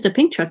cute as just a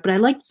pink truck, but I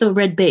like the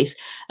red base.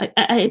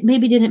 I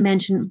maybe didn't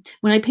mention,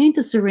 when I paint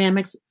the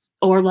ceramics,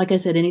 or like I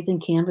said, anything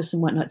canvas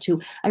and whatnot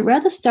too, I'd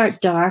rather start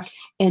dark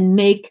and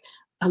make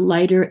a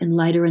lighter and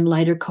lighter and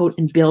lighter coat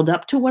and build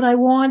up to what I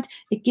want.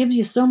 It gives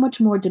you so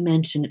much more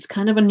dimension. It's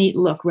kind of a neat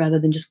look rather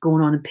than just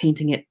going on and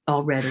painting it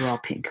all red or all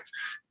pink.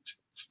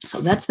 So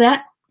that's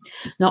that.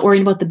 Not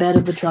worrying about the bed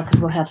of the truck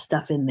because we'll have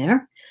stuff in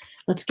there.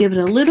 Let's give it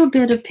a little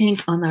bit of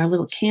pink on our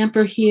little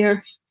camper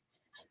here.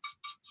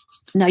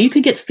 Now you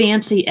could get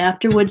fancy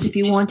afterwards if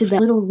you wanted.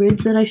 That little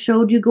ridge that I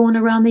showed you going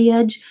around the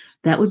edge,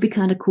 that would be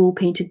kind of cool,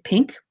 painted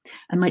pink.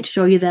 I might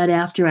show you that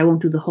after. I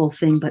won't do the whole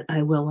thing, but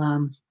I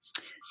will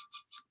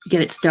get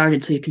it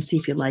started so you can see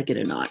if you like it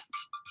or not.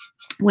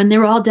 When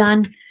they're all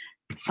done,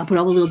 I'll put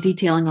all the little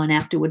detailing on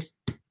afterwards,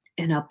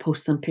 and I'll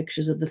post some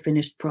pictures of the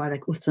finished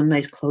product with some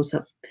nice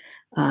close-up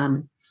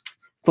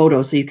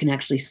photos so you can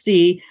actually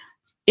see.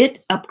 it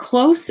up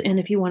close. And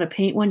if you want to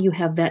paint one, you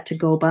have that to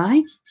go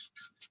by.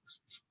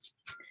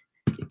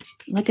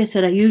 Like I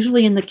said, I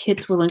usually in the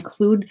kits will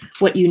include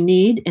what you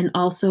need and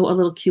also a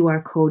little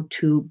QR code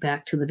to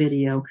back to the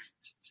video.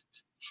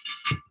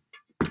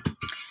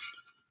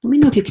 Let me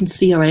know if you can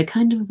see all right. I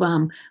kind of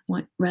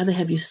want rather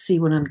have you see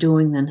what I'm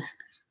doing than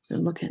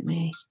look at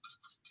me.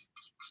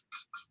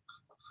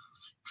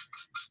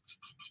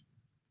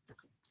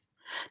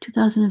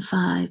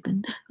 2005,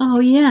 and oh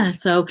yeah,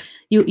 so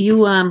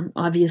you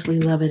obviously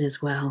love it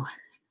as well.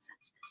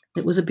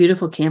 It was a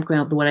beautiful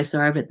campground, what I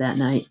saw of it that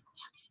night.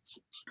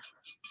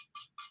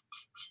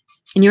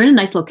 And you're in a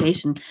nice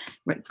location,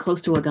 right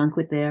close to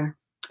Algonquin there.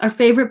 Our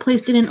favorite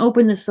place didn't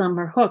open this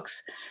summer,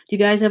 Hooks. Do you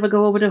guys ever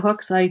go over to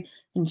Hooks? I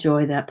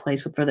enjoy that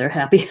place for their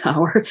happy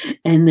hour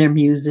and their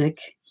music.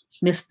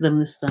 Missed them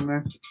this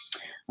summer.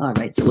 All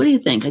right, so what do you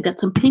think? I got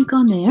some pink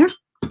on there.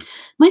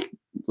 My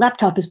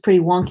laptop is pretty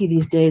wonky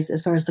these days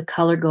as far as the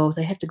color goes.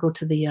 I have to go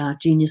to the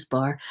Genius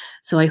Bar.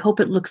 So I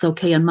hope it looks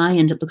okay. On my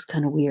end, it looks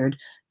kind of weird,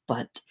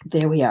 but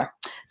there we are.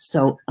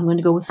 So I'm going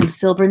to go with some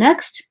silver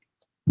next.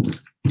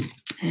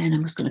 And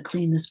I'm just going to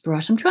clean this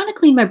brush. I'm trying to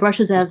clean my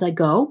brushes as I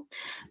go.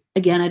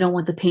 Again, I don't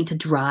want the paint to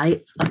dry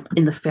up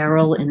in the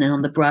ferrule and then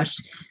on the brush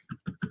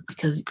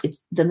because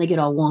then they get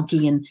all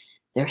wonky and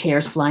their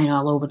hair's flying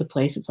all over the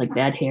place. It's like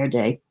bad hair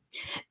day.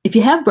 If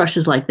you have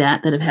brushes like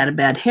that have had a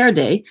bad hair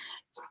day,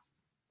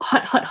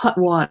 hot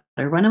water.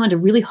 Run them under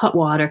really hot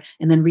water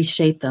and then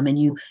reshape them. And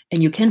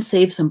you can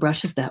save some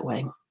brushes that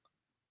way.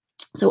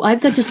 So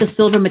I've got just a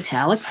silver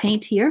metallic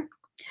paint here.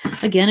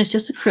 Again, it's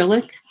just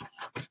acrylic.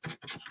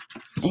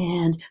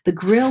 And the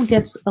grill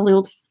gets a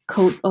little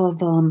coat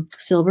of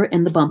silver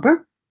in the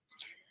bumper.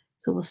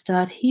 So we'll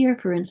start here,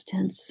 for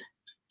instance.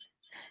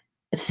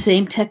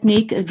 Same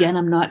technique. Again,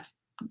 I'm not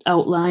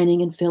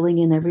outlining and filling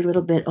in every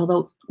little bit,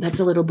 although that's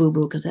a little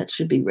boo-boo because that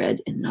should be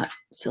red and not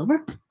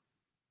silver.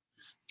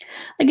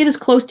 I get as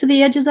close to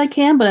the edge as I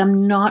can, but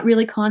I'm not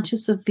really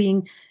conscious of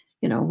being,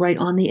 right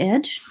on the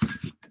edge.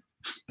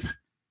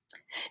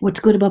 What's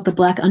good about the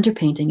black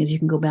underpainting is you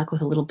can go back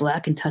with a little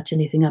black and touch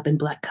anything up, and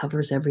black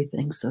covers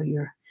everything, so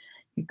you're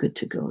good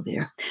to go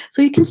there.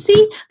 So you can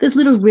see there's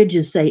little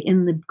ridges, say,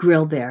 in the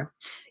grill there.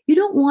 You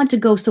don't want to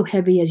go so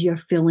heavy as you're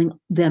filling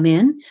them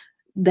in.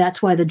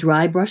 That's why the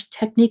dry brush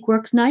technique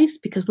works nice,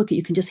 because look,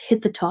 you can just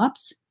hit the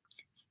tops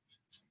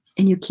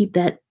and you keep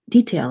that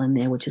detail in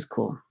there, which is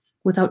cool,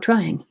 without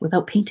trying,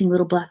 without painting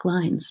little black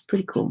lines.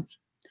 Pretty cool.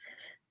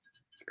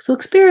 So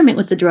experiment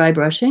with the dry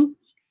brushing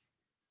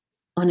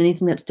on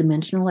anything that's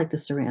dimensional like the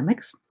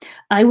ceramics.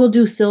 I will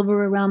do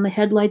silver around the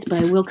headlights,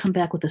 but I will come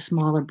back with a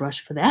smaller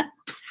brush for that.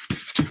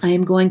 I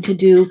am going to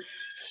do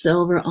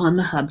silver on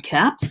the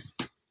hubcaps.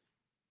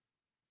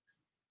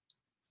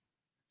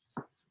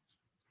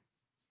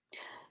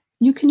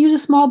 You can use a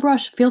small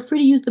brush. Feel free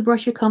to use the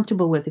brush you're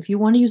comfortable with. If you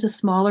want to use a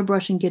smaller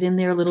brush and get in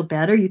there a little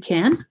better, you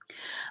can.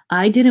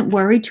 I didn't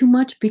worry too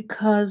much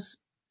because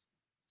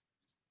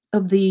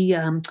of the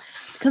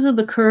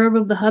curve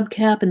of the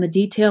hubcap and the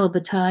detail of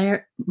the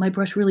tire. My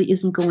brush really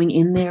isn't going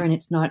in there, and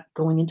it's not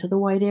going into the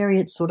white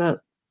area. It's sort of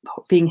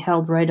being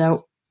held right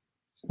out,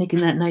 making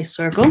that nice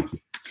circle.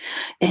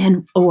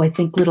 And I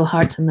think little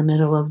hearts in the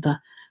middle of the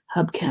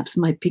hubcaps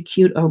might be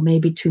cute, or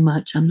maybe too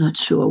much. I'm not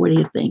sure. What do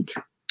you think?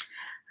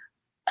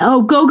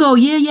 Oh, Go-Go.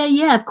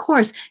 Yeah, of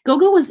course.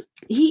 Go-Go was,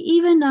 he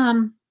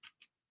even,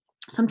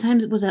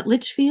 sometimes it was at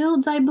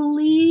Litchfield's, I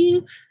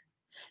believe.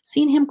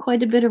 Seen him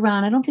quite a bit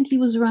around. I don't think he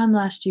was around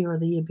last year or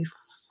the year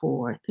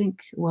before. I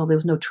think, well, there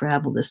was no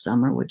travel this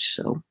summer,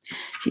 so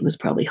he was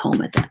probably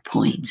home at that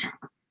point.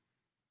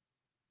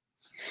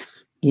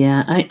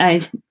 Yeah,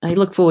 I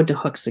look forward to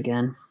Hooks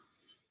again.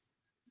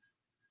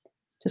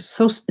 It's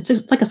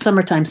just like a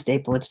summertime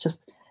staple. It's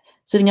just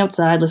sitting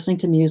outside, listening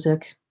to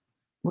music.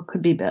 What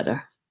could be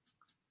better?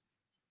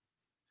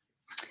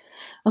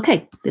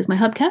 Okay, there's my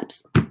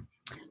hubcaps.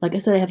 Like I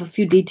said, I have a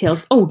few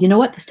details. Oh, you know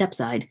what? The step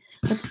side.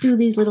 Let's do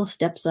these little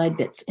step side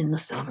bits in the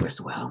silver as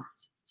well.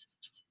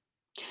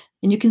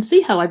 And you can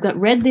see how I've got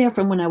red there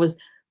from when I was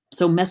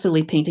so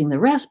messily painting the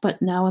rest,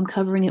 but now I'm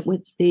covering it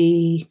with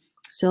the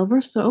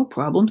silver, so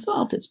problem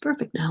solved. It's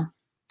perfect now.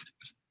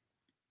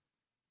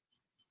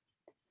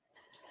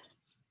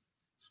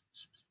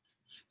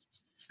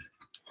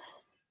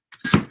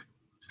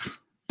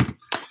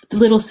 The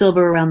little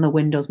silver around the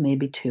windows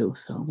maybe too.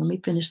 So let me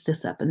finish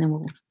this up and then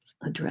we'll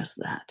address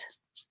that.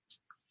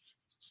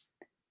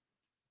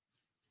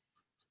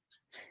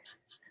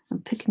 I'm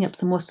picking up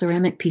some more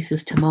ceramic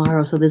pieces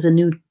tomorrow. So there's a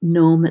new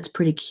gnome that's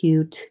pretty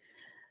cute.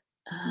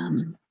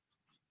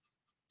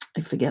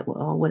 I forget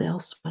what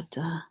else, but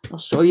I'll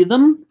show you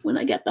them when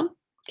I get them.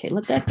 Okay,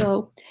 let that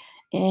go.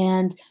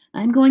 And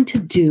I'm going to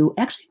do,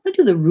 actually, I'm going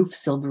to do the roof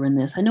silver in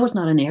this. I know it's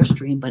not an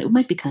Airstream, but it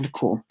might be kind of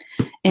cool.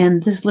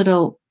 And this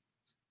little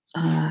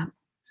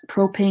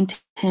propane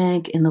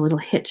tank and the little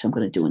hitch I'm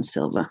going to do in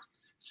silver.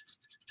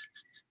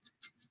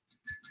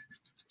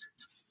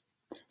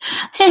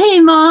 Hey,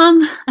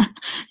 Mom.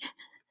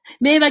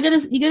 Babe,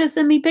 you gotta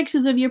send me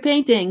pictures of your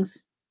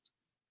paintings.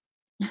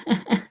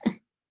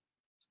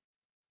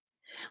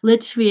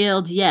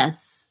 Litchfield,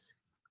 yes.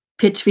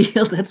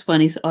 Pitchfield, that's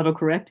funny. So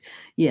autocorrect.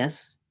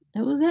 Yes.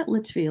 I was at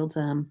Litchfield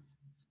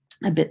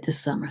a bit this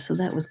summer, so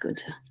that was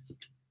good.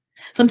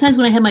 Sometimes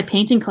when I had my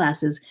painting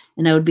classes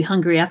and I would be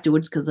hungry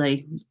afterwards because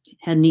I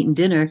hadn't eaten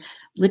dinner,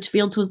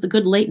 Litchfield's was the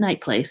good late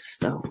night place.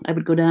 So I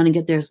would go down and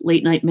get their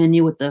late night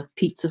menu with the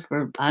pizza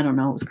for, I don't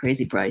know, it was a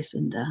crazy price.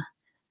 And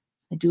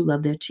I do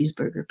love their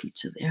cheeseburger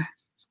pizza there.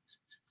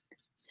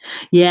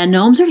 Yeah,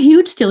 gnomes are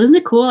huge still. Isn't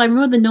it cool? I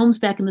remember the gnomes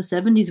back in the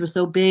 70s were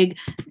so big.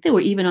 I think they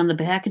were even on the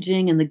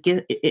packaging and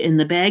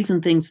the bags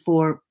and things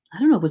for, I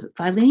don't know, was it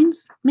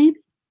Filene's maybe?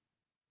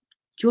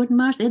 Jordan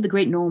Marsh. They had the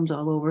great gnomes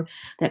all over.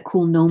 That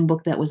cool gnome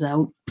book that was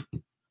out.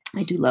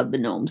 I do love the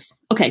gnomes.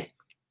 Okay.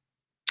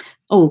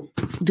 Oh,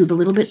 do the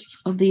little bit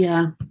of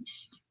the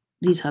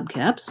these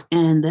hubcaps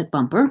and that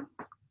bumper.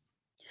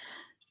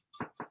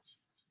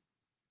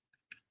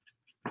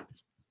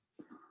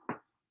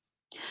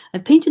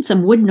 I've painted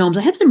some wood gnomes.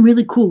 I have some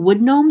really cool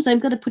wood gnomes.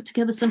 I've got to put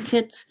together some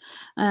kits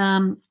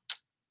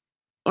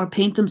or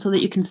paint them so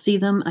that you can see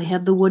them. I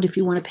have the wood if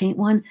you want to paint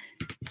one.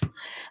 I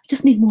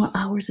just need more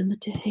hours in the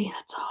day.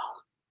 That's all.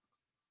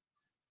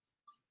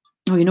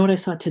 Oh, you know what I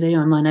saw today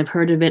online? I've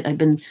heard of it. I've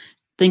been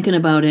thinking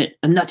about it.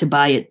 I'm not to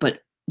buy it, but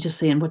just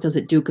saying, what does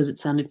it do? Because it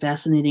sounded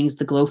fascinating. Is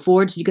the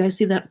Glowforge? You guys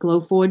see that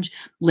Glowforge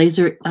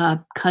laser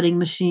cutting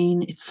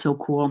machine? It's so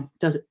cool. It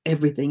does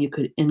everything. You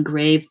could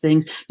engrave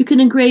things. You can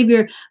engrave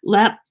your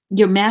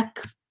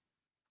Mac,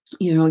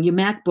 your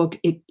MacBook.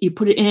 You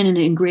put it in and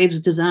it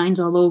engraves designs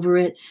all over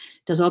it.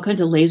 Does all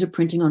kinds of laser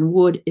printing on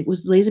wood. It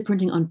was laser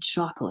printing on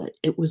chocolate.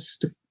 It was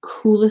the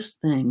coolest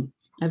thing.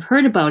 I've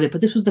heard about it,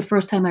 but this was the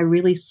first time I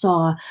really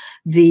saw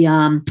the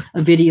a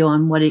video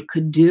on what it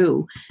could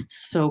do.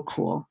 So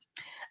cool.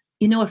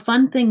 You know, a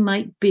fun thing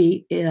might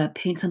be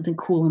paint something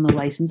cool on the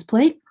license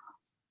plate.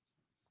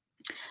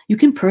 You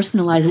can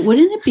personalize it.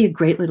 Wouldn't it be a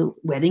great little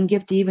wedding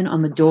gift? Even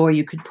on the door,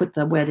 you could put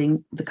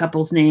the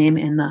couple's name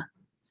and the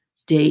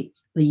date,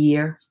 the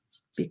year.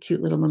 Be a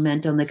cute little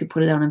memento, and they could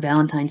put it out on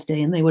Valentine's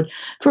Day, and they would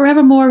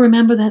forevermore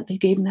remember that they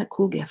gave them that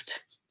cool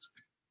gift.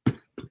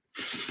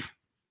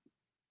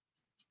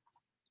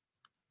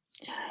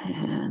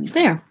 And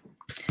there.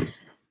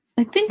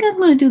 I think I'm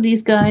going to do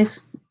these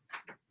guys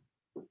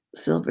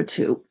silver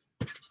too.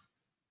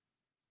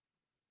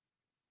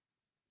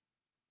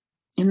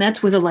 And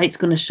that's where the light's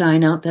going to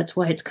shine out. That's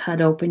why it's cut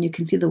open. You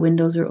can see the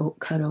windows are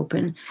cut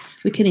open.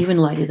 We can even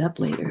light it up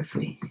later if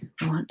we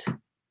want.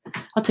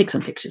 I'll take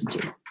some pictures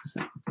too.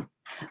 So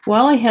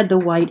while I had the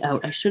white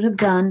out, I should have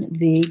done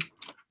the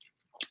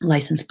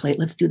license plate.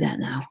 Let's do that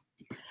now,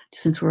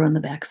 since we're on the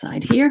back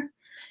side here.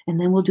 And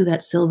then we'll do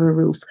that silver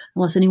roof,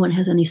 unless anyone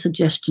has any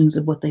suggestions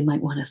of what they might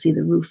want to see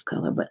the roof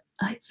color. But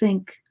I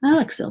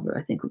like silver.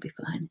 I think would be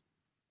fine.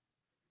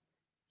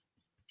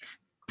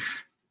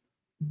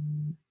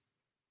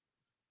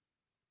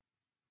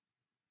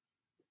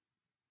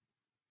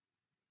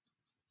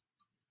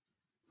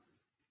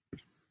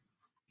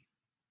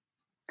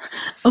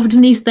 Oh,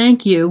 Denise,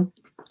 thank you.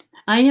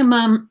 I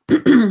am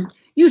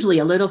usually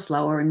a little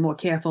slower and more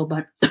careful,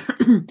 but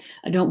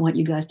I don't want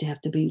you guys to have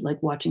to be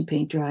like watching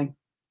paint dry.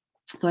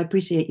 So I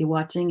appreciate you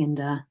watching,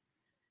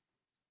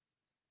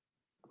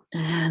 and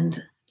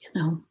you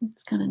know,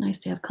 it's kind of nice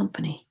to have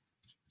company.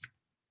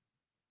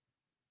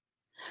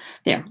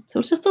 There. So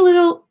it's just a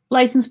little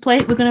license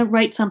plate. We're going to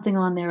write something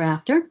on there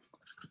after.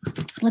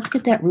 Let's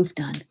get that roof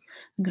done.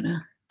 I'm going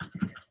to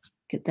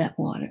get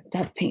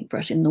that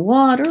paintbrush in the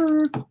water.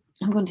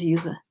 I'm going to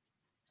use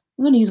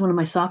one of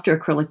my softer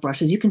acrylic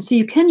brushes. You can see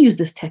you can use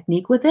this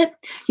technique with it.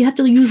 You have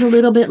to use a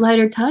little bit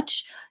lighter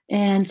touch.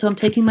 And so I'm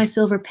taking my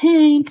silver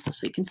paint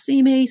so you can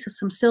see me. So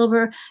some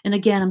silver. And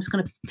again, I'm just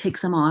going to take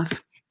some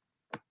off.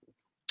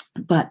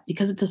 But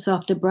because it's a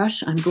softer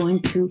brush, I'm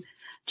going to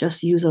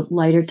just use a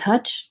lighter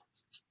touch.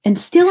 And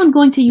still I'm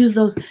going to use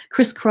those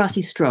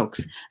crisscrossy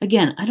strokes.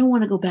 Again, I don't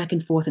want to go back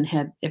and forth and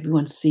have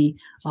everyone see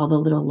all the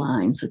little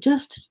lines. So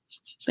just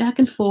back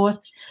and forth.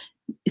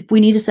 If we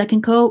need a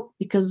second coat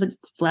because the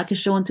black is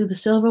showing through the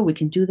silver, we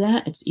can do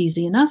that. It's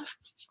easy enough.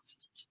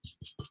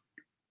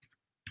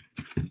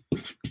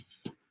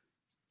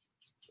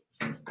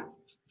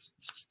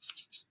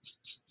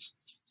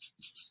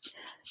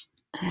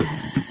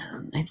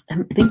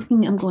 I'm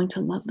thinking I'm going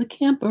to love the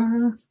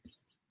camper.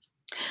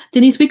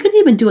 Denise, we could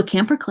even do a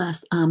camper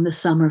class this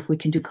summer if we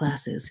can do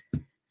classes.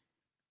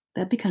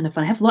 That'd be kind of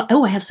fun.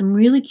 I have some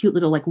really cute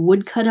little like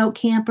wood cutout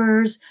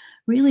campers.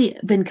 Really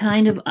been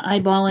kind of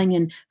eyeballing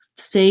and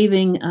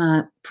saving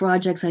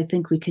projects I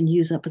think we can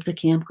use up at the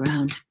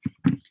campground.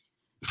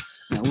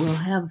 So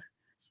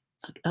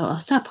I'll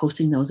stop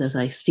posting those as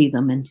I see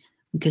them, and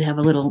we could have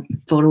a little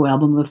photo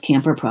album of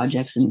camper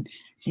projects, and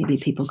maybe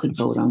people could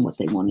vote on what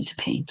they wanted to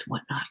paint,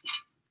 whatnot.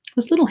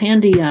 This little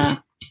handy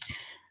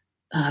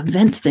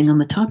vent thing on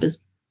the top is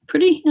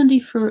pretty handy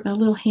for a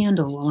little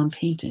handle while I'm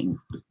painting.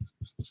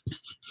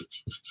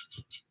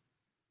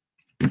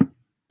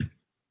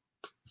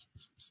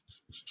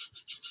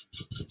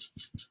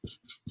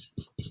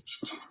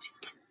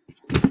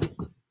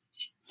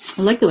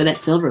 I like the way that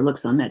silver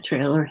looks on that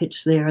trailer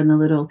hitch there and the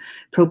little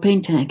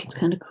propane tank. It's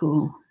kind of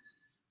cool.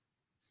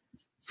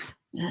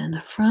 And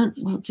the front,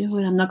 we'll do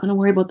it. I'm not going to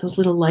worry about those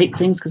little light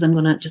things because I'm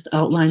going to just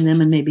outline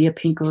them and maybe a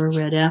pink or a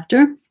red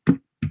after.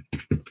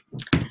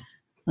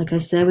 Like I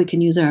said, we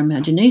can use our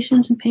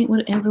imaginations and paint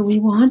whatever we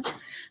want.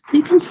 So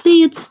you can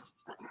see it's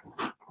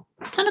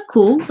kind of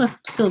cool, the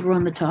silver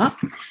on the top.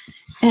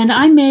 And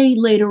I may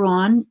later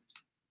on,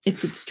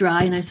 if it's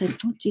dry and I said,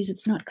 oh, geez,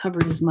 it's not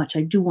covered as much,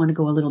 I do want to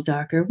go a little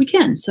darker, we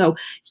can. So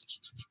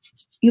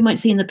you might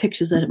see in the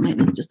pictures that it might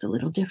look just a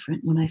little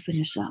different when I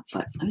finish up.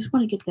 But I just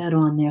want to get that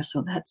on there.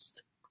 So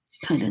that's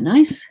kind of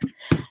nice.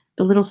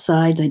 The little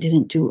sides I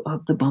didn't do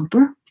of the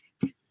bumper.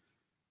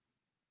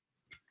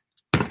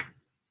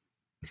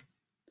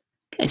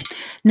 Okay,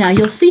 now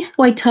you'll see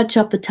how I touch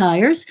up the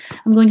tires.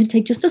 I'm going to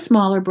take just a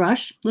smaller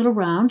brush, little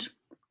round,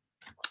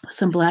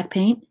 some black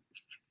paint.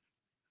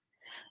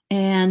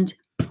 And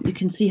you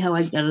can see how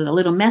I got it a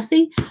little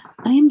messy.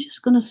 I am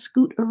just going to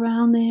scoot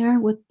around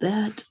there with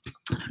that.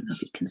 I don't know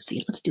if you can see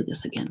it. Let's do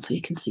this again so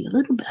you can see a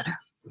little better.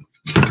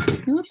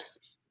 Oops.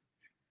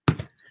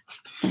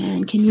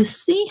 And can you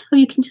see how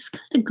you can just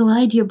kind of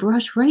glide your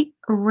brush right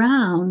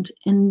around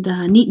and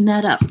neaten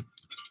that up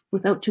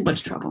without too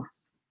much trouble?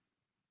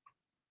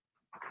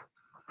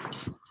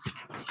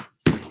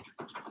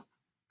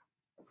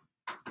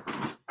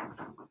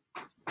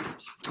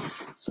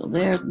 So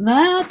there's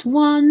that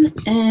one.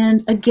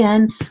 And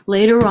again,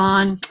 later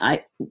on,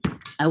 I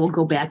will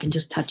go back and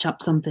just touch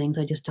up some things.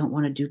 I just don't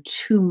want to do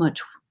too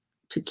much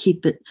to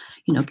keep it,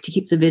 to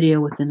keep the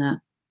video within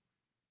a,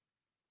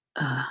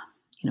 a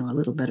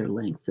little better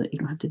length, that you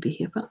don't have to be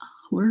here for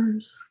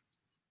hours.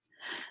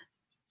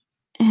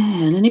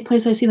 And any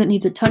place I see that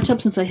needs a touch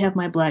up, since I have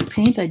my black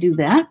paint, I do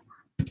that.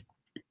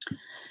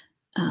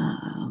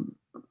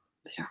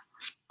 There.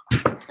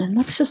 And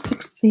let's just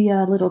fix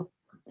the little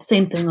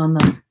same thing on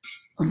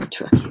the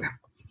truck here.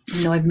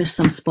 I know I've missed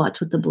some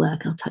spots with the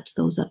black. I'll touch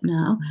those up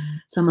now.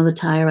 Some of the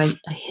tire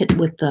I hit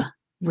with the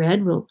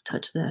red. We'll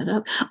touch that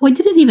up. Oh, I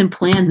didn't even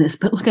plan this,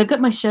 but look, I've got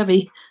my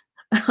Chevy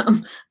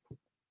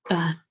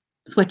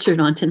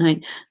sweatshirt on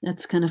tonight.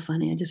 That's kind of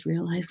funny. I just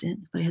realized it.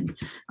 If I had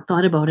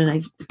thought about it,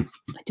 I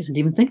didn't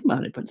even think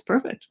about it, but it's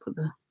perfect for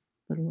the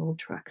little old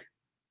truck.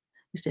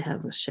 I used to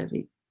have a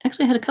Chevy.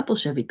 Actually, I had a couple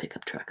Chevy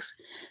pickup trucks.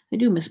 I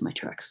do miss my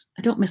trucks.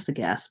 I don't miss the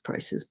gas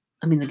prices.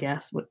 I mean, the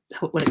gas, what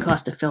it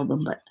costs to fill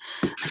them, but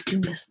I do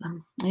miss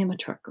them. I am a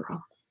truck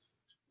girl.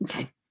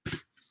 Okay.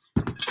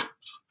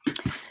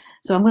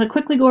 So I'm going to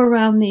quickly go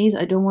around these.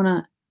 I don't want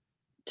to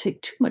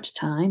take too much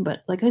time,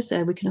 but like I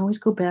said, we can always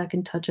go back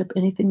and touch up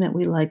anything that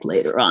we like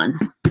later on.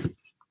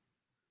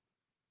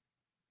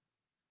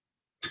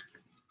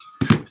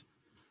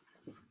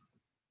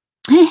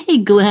 Hey,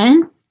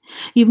 Glenn,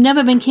 you've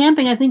never been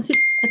camping. I think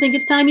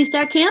it's time you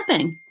start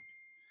camping.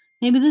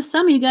 Maybe this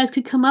summer you guys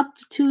could come up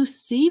to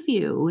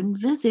Seaview and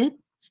visit.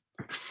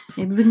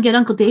 Maybe we can get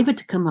Uncle David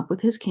to come up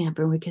with his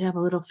camper and we could have a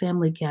little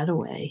family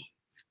getaway.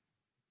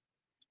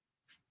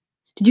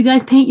 Did you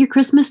guys paint your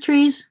Christmas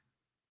trees?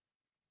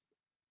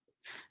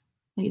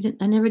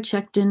 I never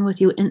checked in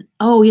with you. And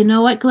oh, you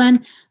know what,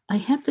 Glenn? I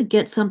have to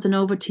get something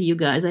over to you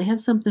guys. I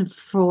have something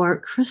for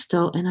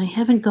Crystal and I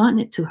haven't gotten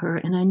it to her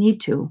and I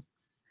need to.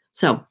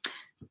 So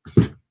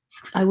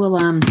I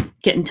will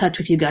get in touch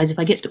with you guys. If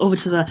I get over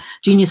to the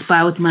Genius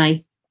Bar with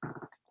my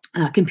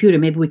computer,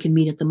 maybe we can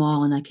meet at the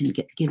mall and I can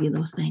give you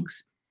those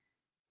things.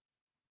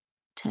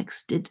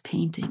 Texted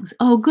paintings.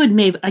 Oh, good,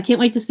 Maeve. I can't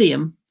wait to see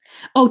them.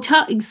 Oh,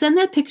 send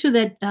that picture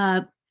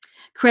that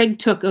Craig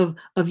took of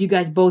you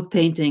guys both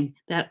painting.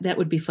 That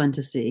would be fun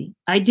to see.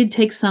 I did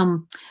take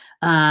some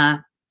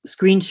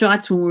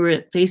screenshots when we were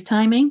at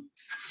FaceTiming,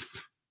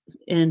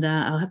 and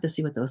I'll have to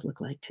see what those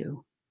look like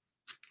too.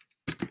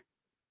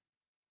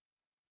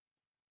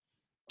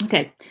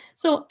 Okay,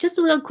 so just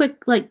a little quick,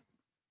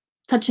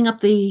 touching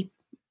up the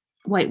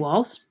white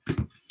walls.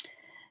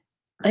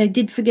 I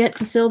did forget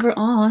the silver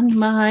on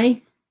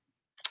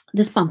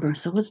this bumper,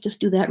 so let's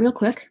just do that real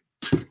quick.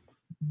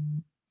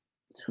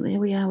 So there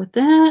we are with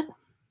that.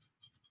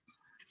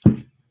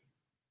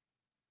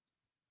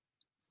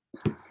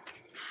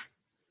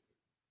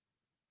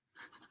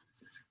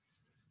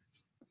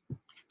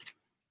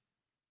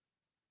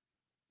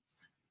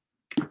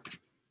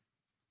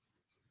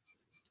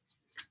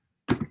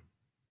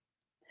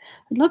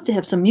 I'd love to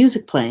have some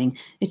music playing.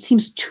 It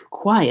seems too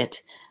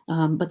quiet.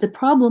 But the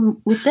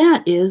problem with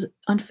that is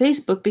on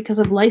Facebook, because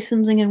of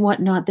licensing and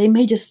whatnot, they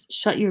may just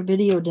shut your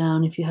video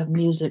down if you have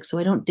music. So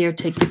I don't dare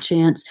take the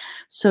chance.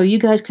 So you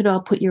guys could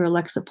all put your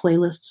Alexa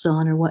playlists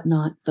on or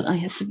whatnot, but I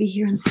have to be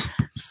here in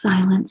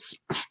silence.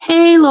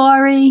 Hey,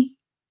 Laurie,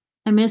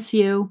 I miss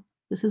you.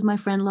 This is my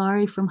friend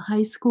Laurie from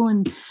high school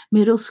and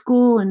middle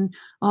school and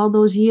all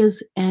those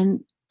years.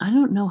 And I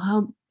don't know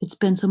how it's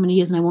been so many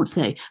years, and I won't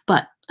say,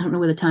 but I don't know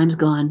where the time's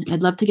gone.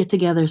 I'd love to get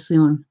together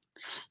soon.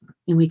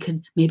 And we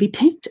could maybe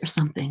paint or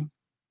something.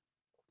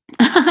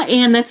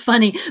 And that's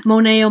funny.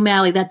 Monet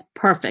O'Malley, that's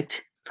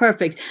perfect.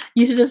 Perfect.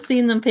 You should have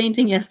seen them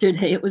painting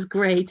yesterday. It was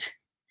great.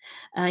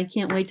 I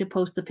can't wait to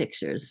post the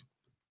pictures.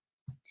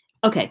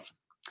 Okay.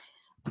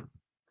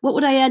 what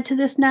would I add to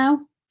this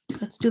now?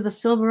 Let's do the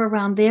silver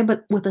around there,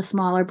 but with a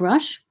smaller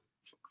brush.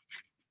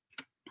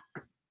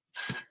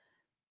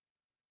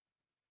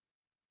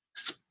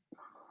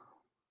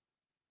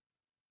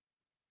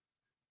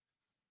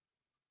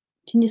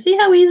 Can you see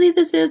how easy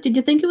this is? Did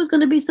you think it was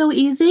going to be so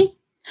easy?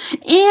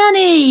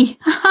 Annie,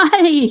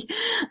 hi.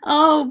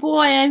 Oh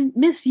boy, I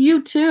miss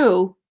you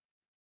too.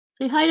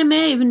 Say hi to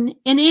Maeve and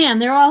Ann.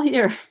 They're all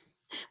here.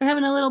 We're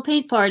having a little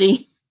paint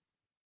party.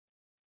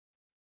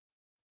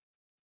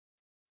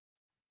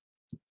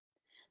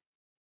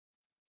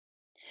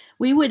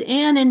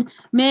 Anne and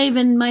Maeve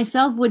and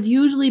myself would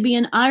usually be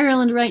in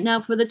Ireland right now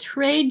for the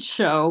trade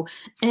show,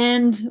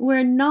 and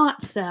we're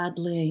not,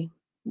 sadly.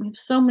 We have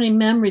so many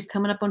memories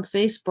coming up on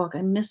Facebook.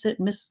 I miss it,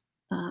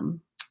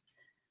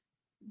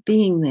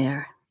 being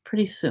there.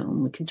 Pretty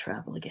soon we can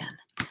travel again.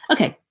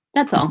 Okay,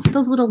 that's all.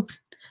 Those little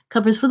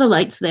covers for the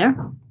lights there.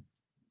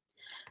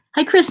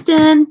 Hi,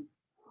 Kristen.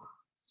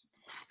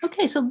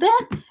 Okay, so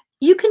that,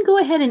 you can go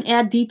ahead and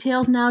add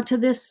details now to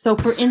this. So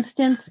for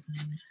instance,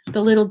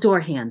 the little door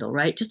handle,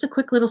 right? Just a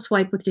quick little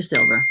swipe with your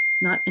silver,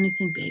 not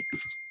anything big.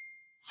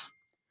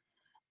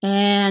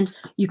 And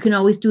you can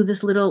always do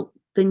this little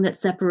thing that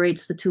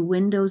separates the two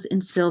windows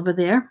in silver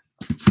there.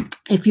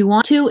 If you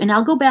want to, and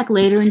I'll go back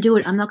later and do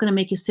it. I'm not going to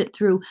make you sit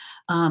through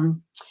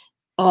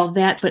all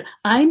that, but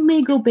I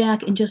may go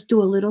back and just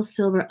do a little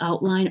silver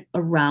outline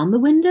around the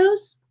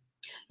windows.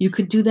 You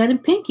could do that in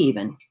pink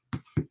even.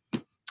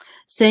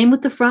 Same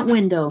with the front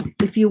window.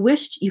 If you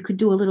wished, you could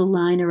do a little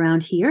line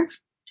around here.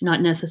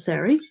 Not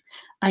necessary.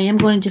 I am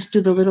going to just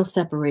do the little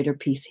separator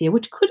piece here,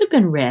 which could have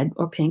been red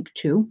or pink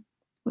too,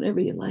 whatever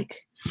you like.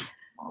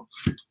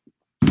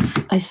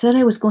 I said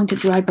I was going to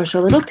dry brush a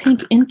little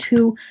pink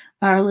into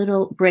our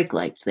little brake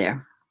lights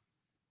there.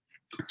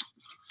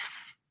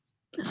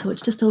 So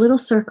it's just a little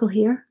circle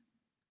here.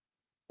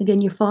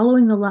 Again, you're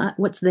following the line,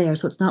 what's there,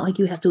 so it's not like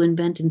you have to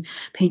invent and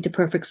paint a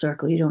perfect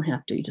circle. You don't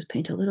have to. You just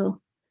paint a little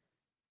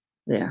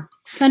there.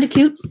 Kind of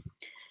cute.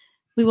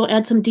 We will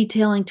add some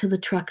detailing to the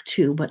truck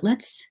too, but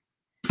let's,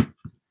 you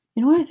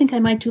know what I think I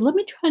might do? Let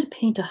me try to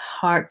paint a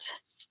heart.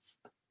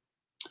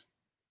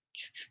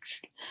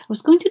 I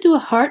was going to do a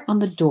heart on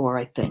the door,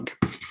 I think.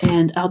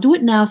 And I'll do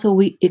it now so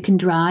it can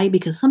dry,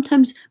 because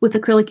sometimes with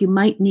acrylic you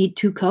might need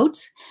 2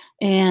 coats.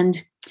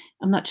 And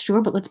I'm not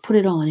sure, but let's put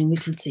it on and we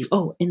can see.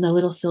 Oh, in the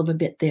little silver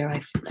bit there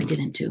I get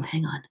into.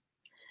 Hang on.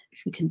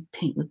 We can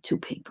paint with 2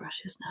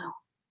 paintbrushes now.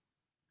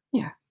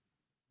 There.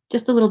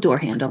 Just a little door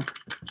handle.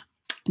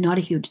 Not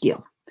a huge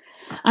deal.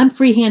 I'm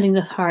freehanding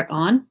this heart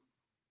on.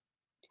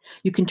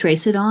 You can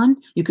trace it on.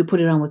 You could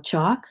put it on with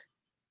chalk.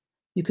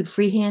 You could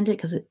freehand it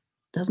because it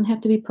doesn't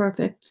have to be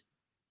perfect.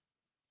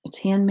 It's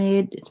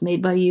handmade. It's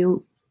made by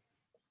you.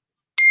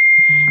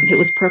 If it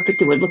was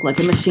perfect, it would look like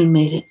a machine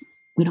made it.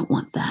 We don't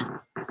want that.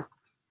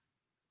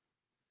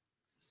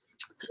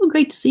 So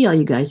great to see all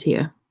you guys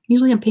here.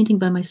 Usually I'm painting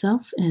by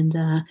myself, and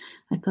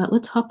I thought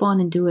let's hop on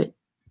and do it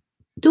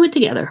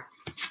together.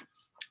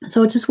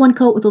 So it's just 1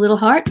 coat with a little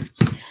heart.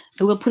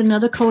 I will put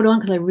another coat on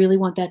because I really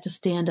want that to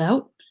stand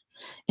out.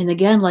 And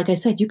again, like I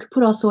said, you could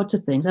put all sorts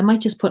of things. I might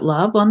just put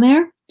love on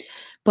there.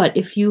 But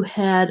if you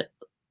had,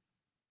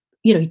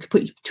 you know, you could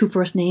put 2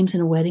 first names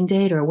and a wedding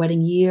date or a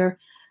wedding year.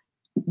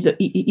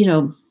 You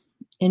know,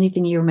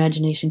 anything your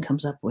imagination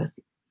comes up with.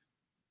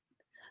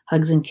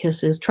 Hugs and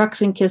kisses,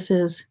 trucks and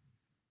kisses,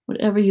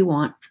 whatever you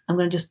want. I'm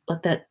going to just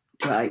let that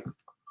dry.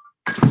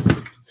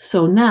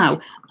 So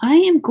now I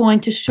am going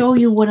to show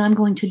you what I'm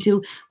going to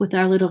do with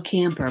our little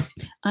camper.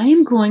 I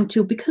am going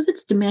to, because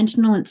it's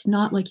dimensional, it's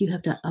not like you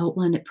have to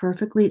outline it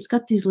perfectly. It's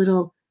got these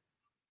little,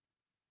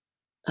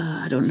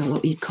 I don't know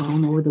what you'd call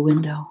them over the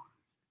window,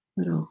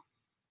 little,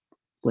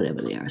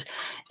 whatever they are.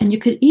 And you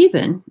could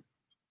even,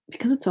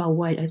 because it's all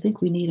white, I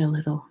think we need a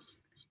little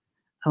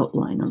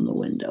outline on the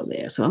window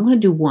there. So I'm going to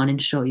do 1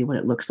 and show you what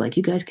it looks like.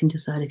 You guys can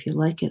decide if you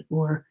like it,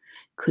 or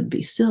it could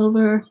be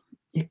silver.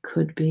 It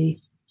could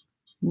be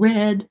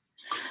red.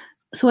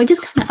 So I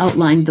just kind of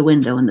outlined the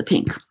window in the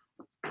pink.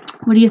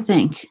 What do you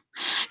think?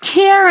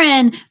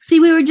 Karen, see,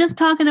 we were just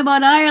talking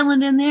about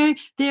Ireland, and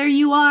there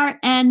you are,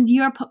 and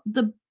you're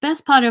the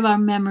best part of our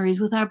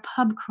memories with our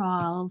pub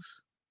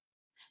crawls.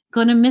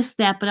 Gonna miss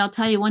that, but I'll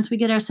tell you, once we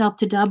get ourselves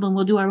to Dublin,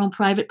 we'll do our own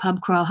private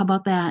pub crawl. How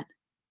about that?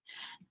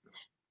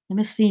 I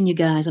miss seeing you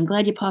guys. I'm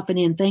glad you're popping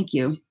in. Thank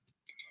you.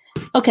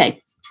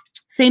 Okay,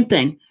 same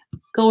thing.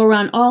 Go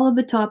around all of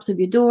the tops of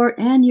your door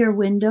and your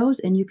windows,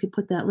 and you could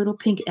put that little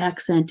pink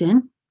accent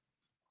in.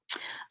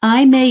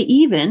 I may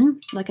even,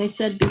 like I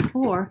said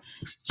before,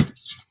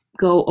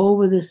 go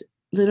over this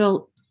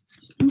little,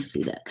 you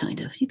see that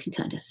kind of, you can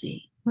kind of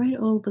see, right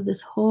over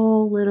this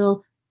whole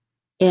little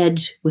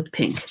edge with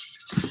pink.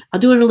 I'll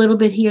do it a little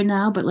bit here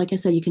now, but like I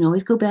said, you can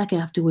always go back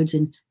afterwards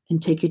and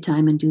take your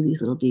time and do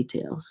these little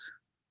details.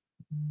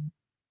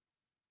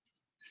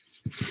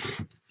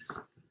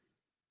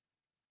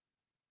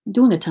 I'm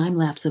doing a time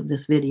lapse of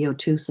this video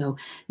too, so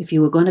if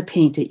you were going to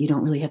paint it, you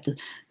don't really have to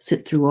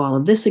sit through all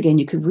of this again.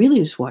 You could really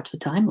just watch the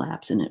time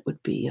lapse, and it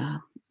would be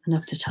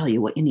enough to tell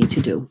you what you need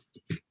to do.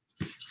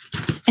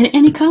 And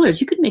any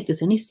colors. You could make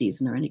this any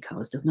season or any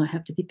colors. Does not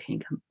have to be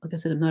pink. Like I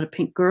said, I'm not a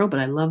pink girl, but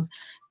I love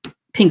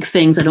pink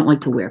things. I don't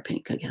like to wear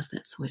pink. I guess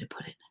that's the way to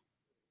put it.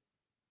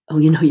 Oh,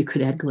 you know, you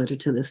could add glitter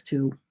to this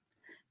too.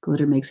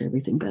 Glitter makes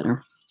everything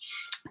better.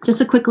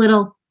 Just a quick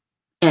little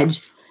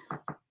edge.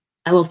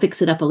 I will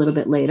fix it up a little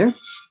bit later.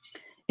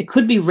 It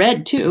could be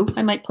red too.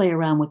 I might play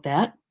around with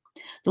that.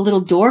 The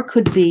little door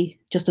could be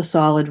just a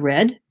solid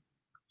red.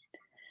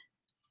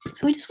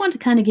 So I just wanted to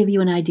kind of give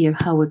you an idea of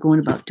how we're going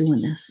about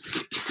doing this.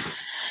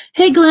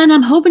 Hey, Glenn,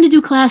 I'm hoping to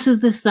do classes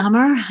this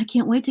summer. I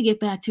can't wait to get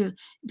back to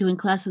doing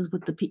classes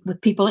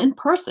with people in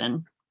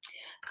person.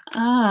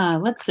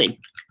 Let's see.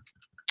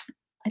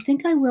 I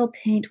think I will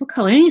paint. What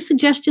color? Any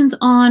suggestions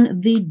on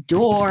the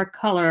door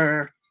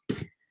color?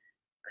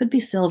 Could be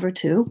silver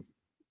too.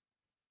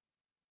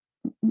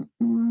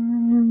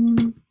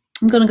 I'm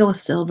going to go with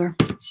silver.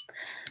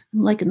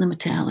 I'm liking the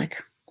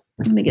metallic.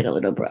 Let me get a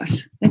little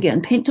brush.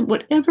 Again, paint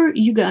whatever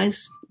you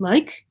guys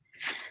like.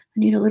 I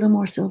need a little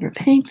more silver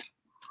paint.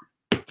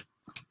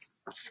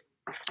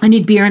 I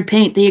need beer and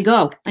paint. There you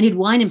go. I need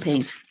wine and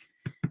paint.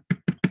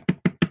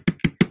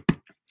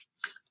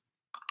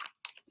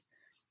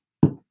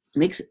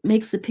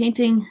 Makes the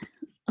painting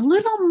a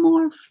little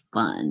more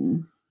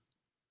fun.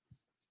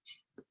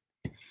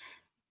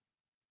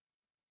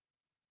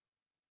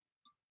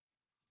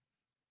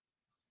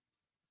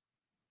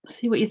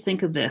 See what you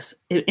think of this.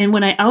 And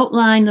when I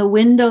outline the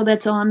window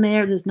that's on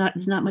there, there's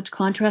not much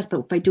contrast,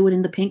 but if I do it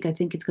in the pink, I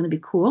think it's going to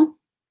be cool.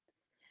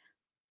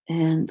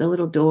 And the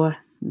little door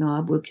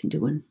knob we can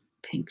do in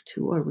pink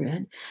too, or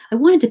red. I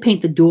wanted to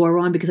paint the door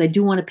on because I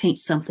do want to paint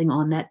something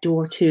on that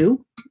door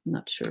too. I'm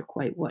not sure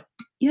quite what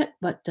yet,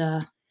 but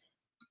I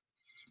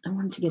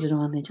wanted to get it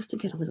on there just to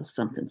get a little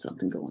something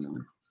going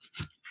on.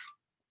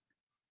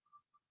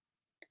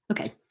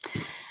 Okay.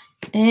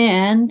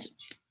 And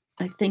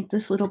I think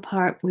this little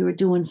part, we were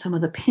doing some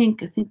of the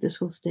pink. I think this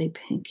will stay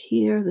pink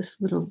here. This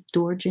little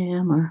door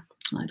jamb, or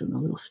I don't know,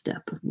 little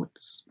step of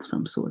what's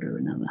some sort or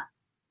another.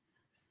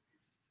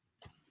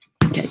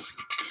 Okay.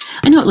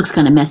 I know it looks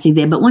kind of messy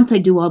there, but once I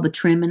do all the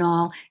trim and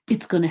all,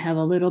 it's going to have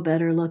a little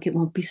better look. It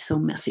won't be so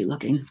messy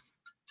looking.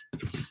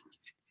 Let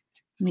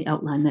me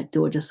outline that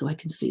door just so I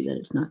can see that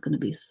it's not going to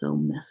be so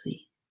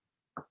messy.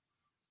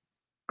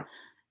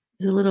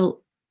 There's a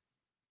little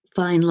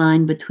fine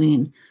line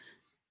between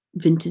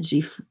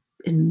vintagey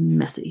and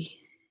messy.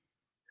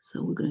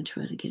 So we're going to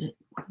try to get it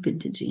more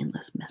vintagey and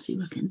less messy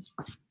looking.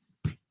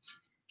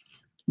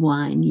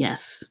 Wine,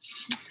 yes.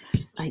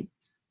 I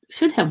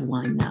should have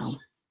wine now.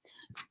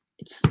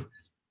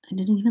 I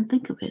didn't even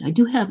think of it.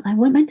 I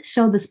meant to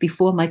show this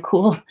before my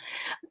cool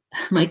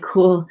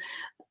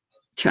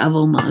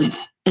travel mug.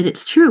 And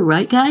it's true,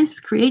 right, guys?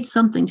 Create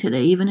something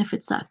today, even if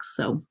it sucks.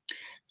 So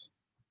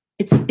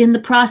it's in the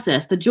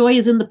process. The joy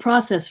is in the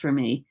process for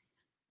me.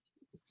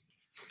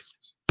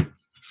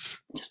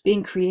 Just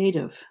being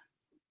creative.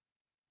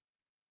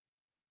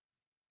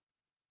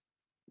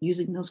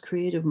 Using those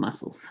creative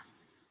muscles.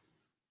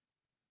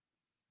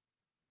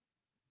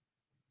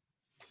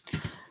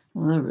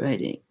 All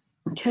righty.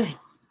 Okay.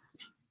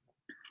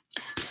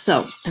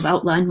 So I've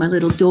outlined my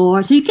little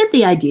door. So you get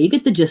the idea. You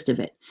get the gist of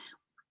it.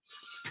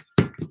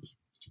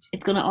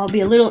 It's going to all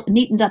be a little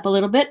neatened up a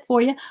little bit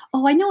for you.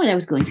 Oh, I know what I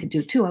was going to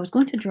do too. I was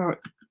going to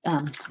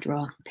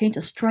paint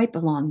a stripe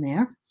along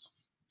there.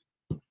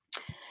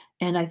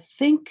 And I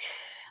think,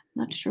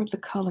 not sure of the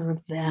color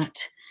of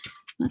that.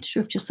 Not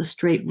sure if just the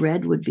straight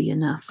red would be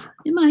enough.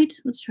 It might.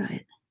 Let's try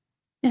it.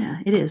 Yeah,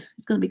 it is.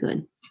 It's going to be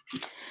good.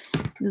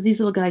 Because these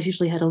little guys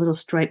usually had a little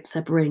stripe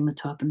separating the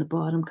top and the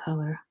bottom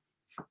color.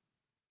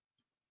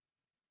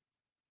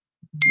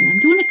 And I'm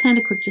doing it kind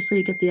of quick just so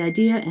you get the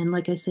idea. And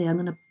like I say, I'm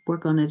going to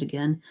work on it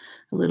again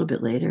a little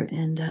bit later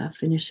and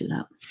finish it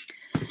up.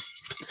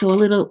 So a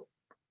little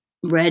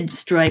red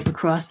stripe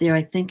across there,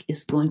 I think,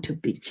 is going to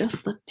be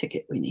just the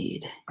ticket we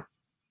need.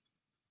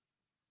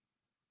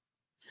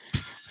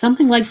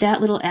 Something like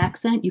that little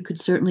accent, you could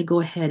certainly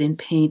go ahead and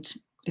paint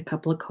a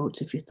couple of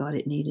coats if you thought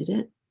it needed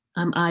it.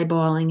 I'm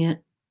eyeballing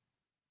it.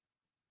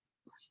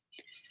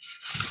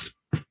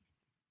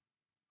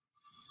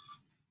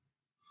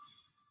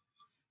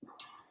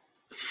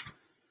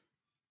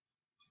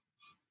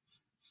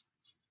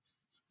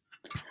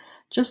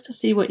 Just to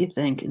see what you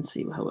think and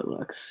see how it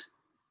looks.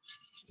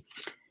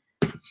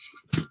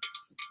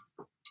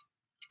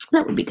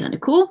 That would be kind of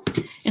cool.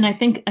 And I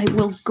think I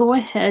will go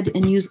ahead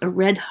and use a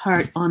red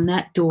heart on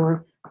that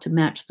door to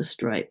match the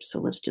stripes. So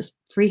let's just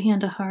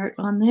freehand a heart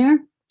on there.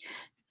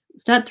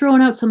 Start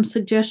throwing out some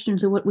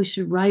suggestions of what we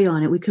should write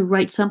on it. We could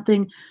write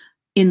something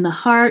in the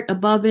heart,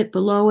 above it,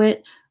 below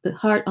it, the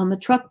heart on the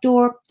truck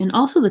door, and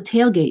also the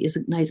tailgate is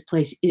a nice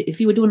place.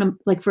 If you were doing them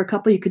like for a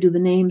couple, you could do the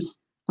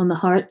names on the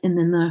heart and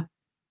then the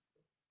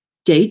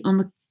date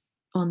or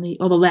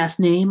the last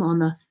name on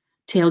the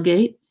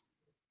tailgate.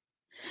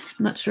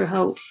 I'm not sure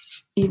how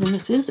even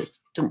this is. I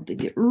don't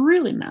think it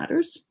really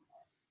matters.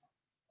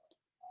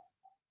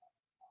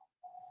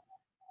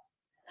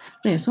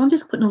 There, so I'm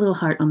just putting a little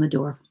heart on the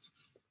door.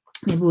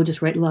 Maybe we'll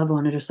just write love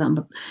on it or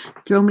something,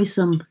 but throw me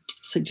some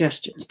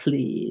suggestions,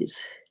 please.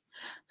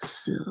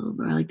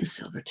 Silver. I like the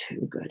silver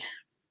too. Good.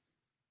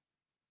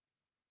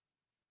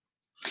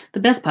 The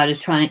best part is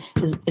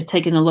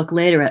taking a look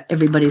later at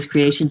everybody's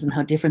creations and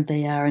how different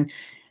they are. And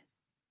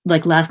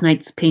like last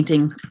night's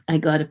painting, I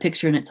got a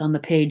picture and it's on the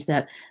page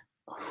that,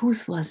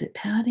 whose was it?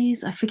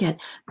 Patty's? I forget.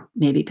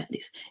 Maybe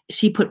Patty's.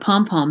 She put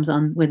pom-poms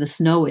on where the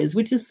snow is,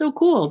 which is so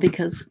cool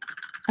because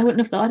I wouldn't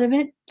have thought of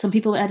it. Some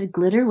people added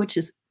glitter, which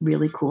is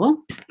really cool.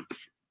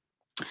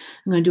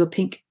 I'm going to do a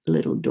pink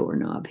little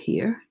doorknob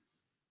here.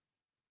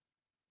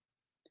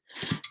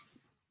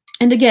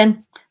 And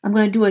again, I'm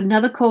going to do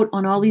another coat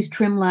on all these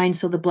trim lines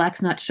so the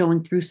black's not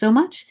showing through so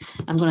much.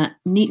 I'm going to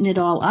neaten it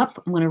all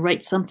up. I'm going to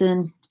write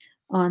something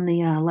on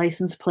the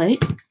license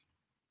plate.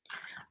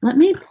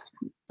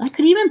 I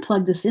could even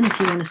plug this in if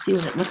you want to see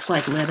what it looks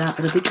like lit up.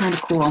 It'll be kind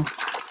of cool.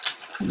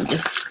 Let me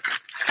just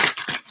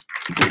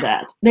do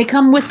that.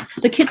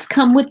 The kits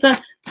come with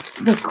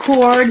the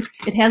cord.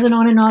 It has an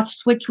on and off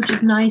switch, which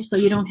is nice, so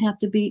you don't have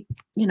to be,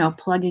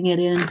 plugging it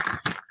in,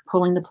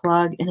 pulling the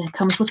plug, and it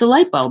comes with a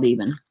light bulb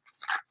even.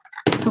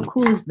 How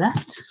cool is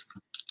that?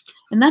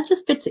 And that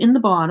just fits in the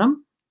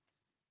bottom.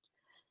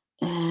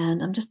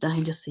 And I'm just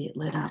dying to see it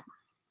lit up.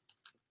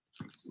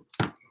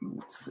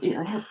 Let's see,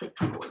 I have the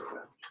cord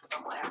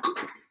somewhere.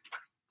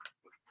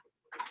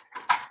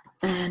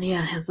 And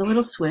yeah, it has the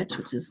little switch,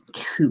 which is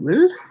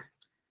cool.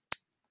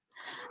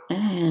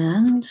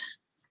 And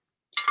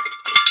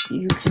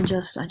you can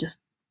I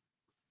just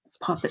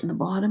pop it in the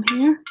bottom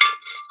here.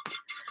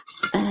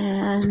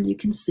 And you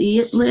can see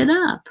it lit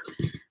up.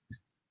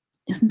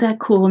 Isn't that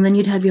cool? And then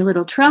you'd have your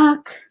little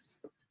truck.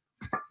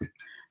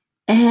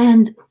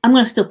 And I'm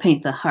going to still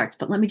paint the hearts,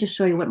 but let me just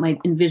show you what I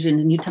envisioned,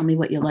 and you tell me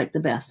what you like the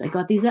best. I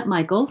got these at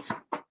Michael's.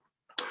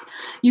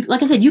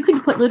 Like I said, you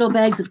could put little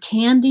bags of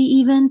candy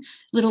even,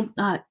 little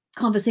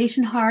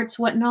conversation hearts,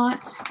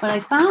 whatnot. But I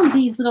found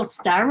these little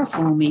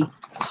styrofoamy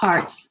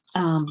hearts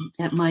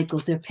at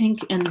Michael's. They're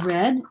pink and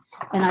red,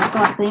 and I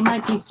thought they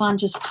might be fun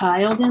just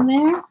piled in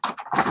there.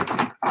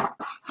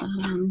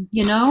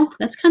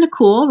 That's kind of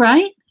cool,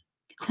 right?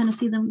 Kind of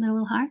see them, their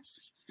little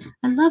hearts.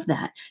 I love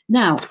that.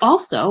 Now,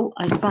 also,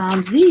 I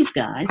found these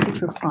guys, which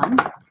were fun.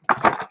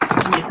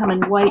 And they come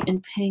in white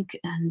and pink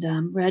and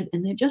red,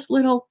 and they're just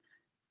little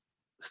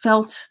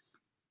felt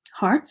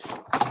hearts.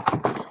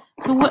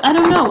 So I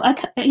don't know.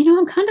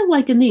 I'm kind of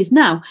liking these.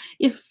 Now,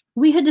 if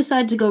we had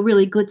decided to go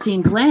really glitzy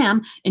and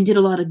glam and did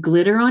a lot of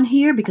glitter on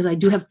here, because I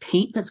do have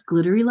paint that's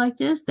glittery like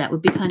this, that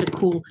would be kind of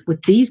cool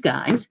with these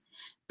guys.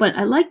 But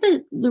I like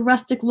the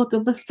rustic look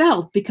of the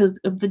felt because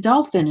of the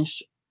dull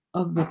finish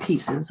of the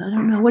pieces. I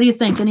don't know. What do you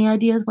think? Any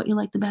ideas what you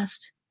like the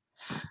best?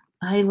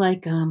 I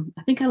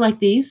think I like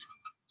these,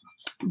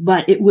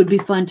 but it would be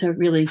fun to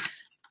really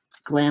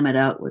glam it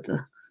out with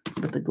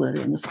the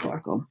glitter and the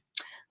sparkle.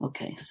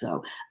 Okay,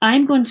 so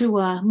I'm going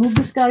to move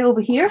this guy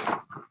over here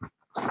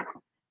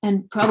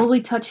and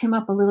probably touch him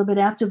up a little bit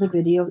after the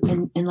video.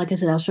 And like I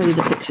said, I'll show you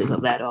the pictures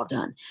of that all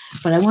done.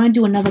 But I want to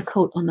do another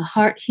coat on the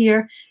heart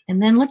here.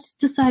 And then let's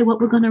decide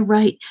what we're going to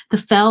write. The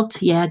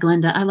felt. Yeah,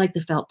 Glenda, I like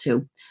the felt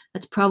too.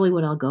 That's probably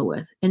what I'll go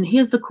with. And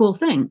here's the cool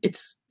thing.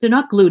 They're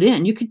not glued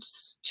in. You could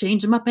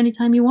change them up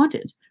anytime you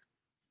wanted.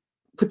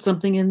 Put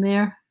something in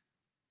there.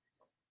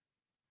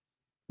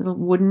 Little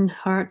wooden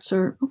hearts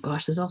or, oh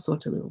gosh, there's all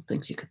sorts of little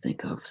things you could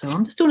think of. So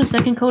I'm just doing a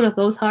second coat of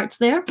those hearts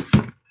there.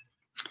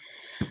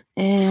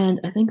 And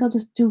I think I'll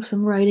just do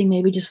some writing,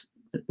 maybe just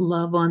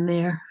love on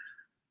there.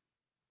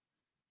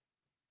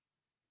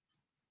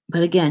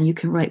 But again, you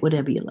can write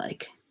whatever you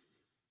like.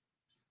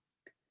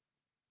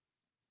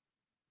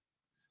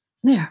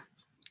 There.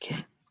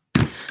 Okay.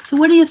 So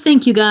what do you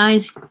think, you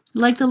guys?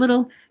 Like the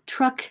little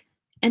truck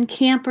and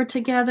camper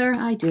together?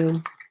 I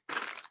do.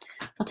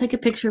 I'll take a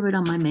picture of it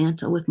on my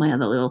mantle with my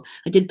other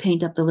I did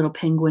paint up the little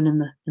penguin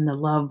and the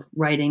love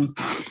writing,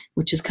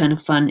 which is kind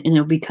of fun, and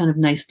it'll be kind of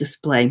nice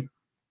display.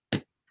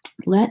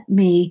 Let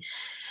me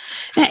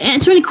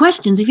answer any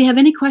questions. If you have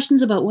any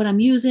questions about what I'm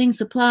using,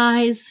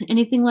 supplies,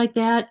 anything like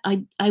that,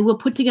 I will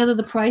put together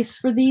the price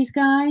for these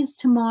guys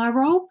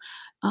tomorrow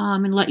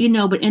and let you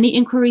know. But any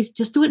inquiries,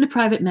 just do it in a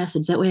private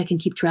message. That way I can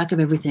keep track of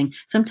everything.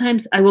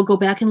 Sometimes I will go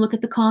back and look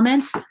at the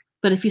comments.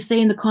 But if you say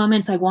in the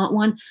comments, I want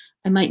one,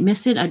 I might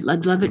miss it. I'd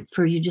love it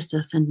for you just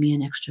to send me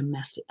an extra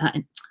message,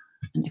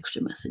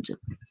 a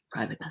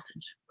private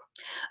message.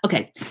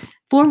 Okay,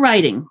 for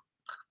writing,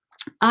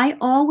 I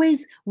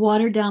always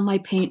water down my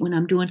paint when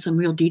I'm doing some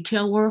real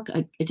detail work.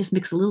 I just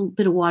mix a little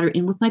bit of water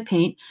in with my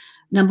paint.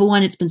 Number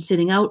one, it's been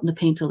sitting out and the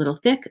paint's a little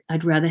thick.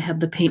 I'd rather have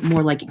the paint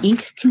more like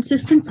ink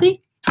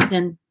consistency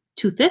than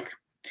too thick.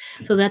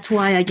 So that's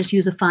why I just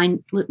use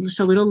just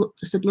a little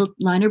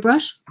liner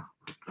brush.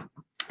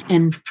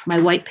 And my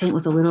white paint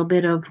with a little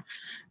bit of,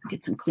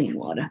 get some clean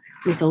water,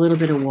 with a little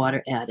bit of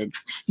water added.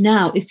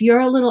 Now, if you're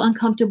a little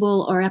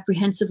uncomfortable or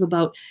apprehensive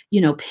about,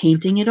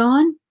 painting it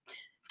on,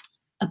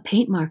 a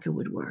paint marker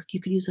would work. You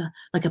could use a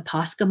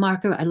Posca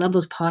marker. I love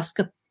those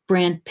Posca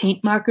brand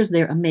paint markers.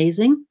 They're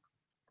amazing.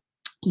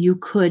 You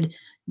could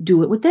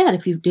do it with that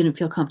if you didn't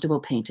feel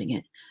comfortable painting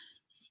it.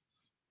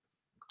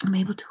 I'm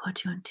able to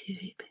watch you on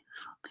TV.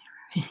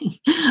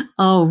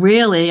 Oh,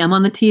 really? I'm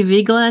on the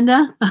TV,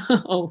 Glenda?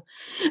 Oh,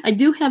 I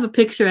do have a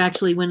picture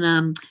actually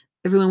when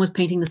everyone was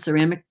painting the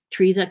ceramic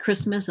trees at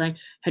Christmas. I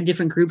had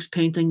different groups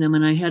painting them,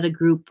 and I had a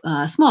group,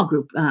 a small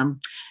group,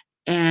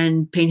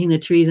 and painting the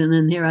trees. And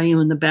then here I am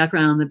in the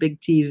background on the big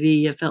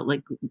TV. I felt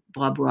like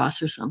Bob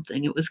Ross or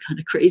something. It was kind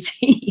of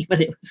crazy,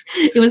 but it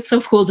was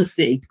so cool to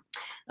see.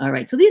 All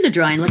right, so these are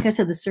drying. Like I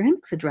said, the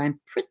ceramics are drying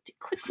pretty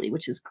quickly,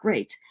 which is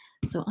great.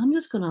 So I'm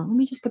just gonna, let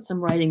me just put some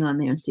writing on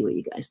there and see what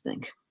you guys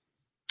think.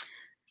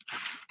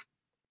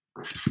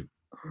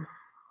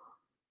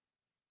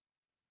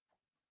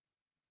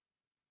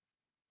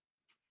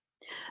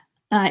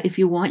 If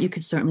you want, you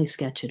could certainly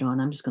sketch it on.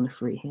 I'm just going to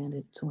freehand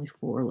it. It's only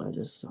 4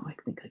 letters, so I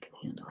think I can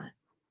handle it.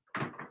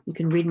 You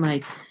can read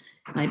my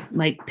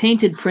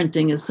painted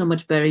printing is so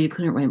much better. You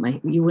couldn't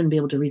write you wouldn't be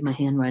able to read my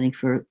handwriting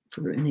for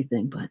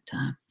anything, but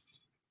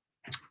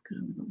put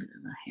a little bit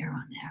of the hair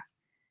on there.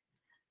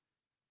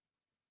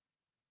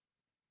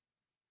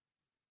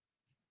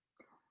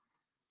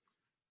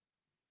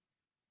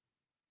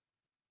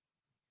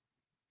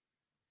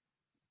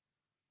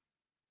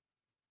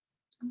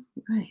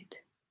 All right.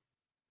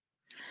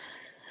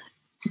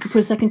 You could put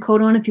a second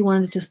coat on if you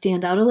wanted it to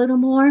stand out a little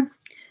more,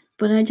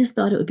 but I just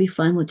thought it would be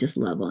fun with just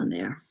love on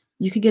there.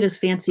 You could get as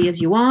fancy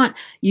as you want.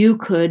 You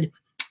could,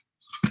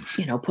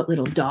 you know, put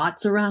little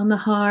dots around the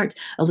heart.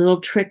 A little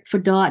trick for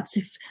dots,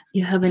 if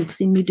you haven't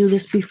seen me do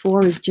this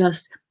before, is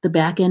just the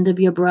back end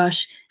of your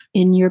brush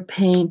in your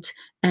paint,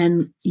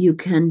 and you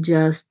can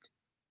just,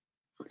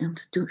 I'm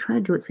just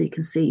trying to do it so you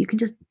can see. You can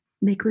just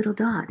make little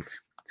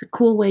dots. It's a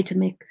cool way to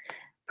make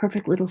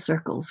perfect little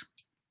circles.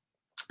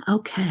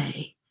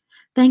 Okay.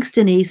 Thanks,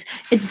 Denise.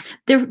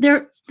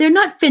 They're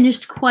not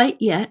finished quite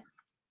yet.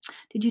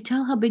 Did you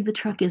tell how big the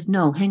truck is?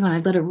 No, hang on.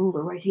 I've got a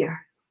ruler right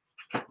here.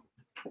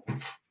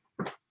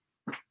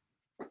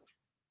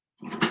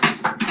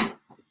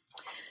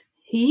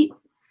 He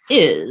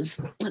is,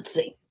 let's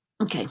see.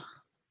 Okay.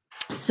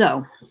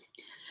 So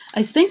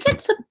I think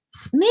it's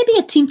maybe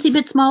a teensy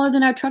bit smaller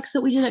than our trucks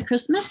that we did at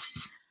Christmas.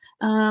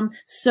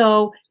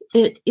 So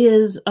it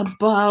is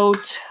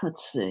about,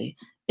 let's see,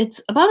 it's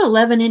about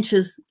 11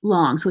 inches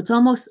long. So it's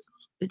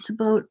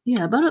about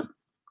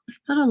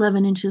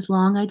 11 inches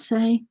long, I'd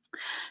say.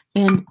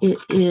 And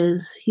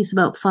he's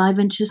about 5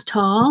 inches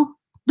tall.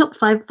 Nope,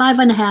 5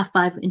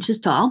 inches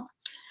tall.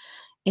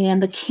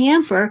 And the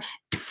camper,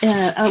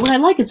 what I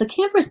like is the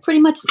camper is pretty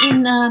much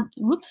in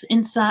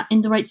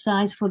the right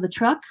size for the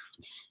truck.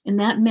 And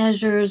that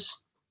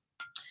measures,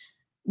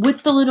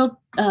 with the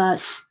little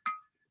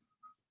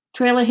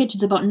trailer hitch,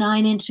 it's about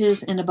 9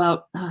 inches, and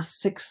about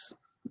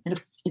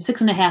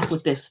 6.5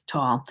 with this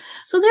tall.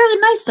 So they're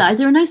a nice size.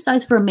 They're a nice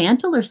size for a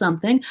mantle or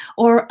something,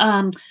 or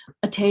a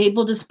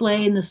table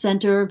display in the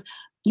center,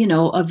 you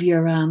know, of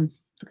your,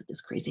 look at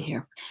this crazy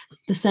hair,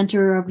 the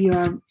center of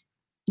your,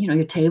 you know,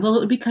 your table. It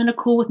would be kind of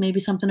cool with maybe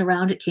something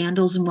around it,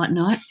 candles and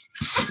whatnot.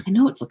 I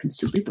know it's looking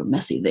super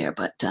messy there,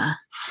 but I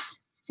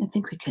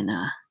think we can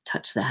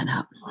touch that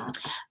up.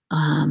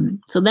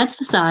 So that's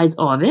the size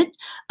of it.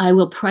 I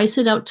will price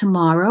it out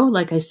tomorrow.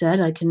 Like I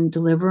said, I can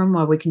deliver them,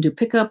 or we can do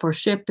pickup or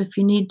ship if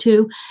you need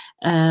to.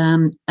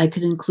 I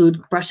could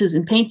include brushes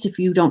and paints if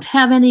you don't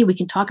have any. We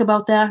can talk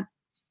about that.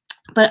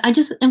 But I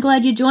just am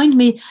glad you joined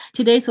me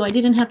today, so I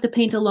didn't have to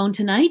paint alone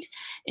tonight.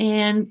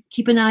 And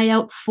keep an eye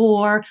out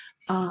for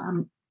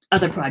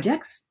other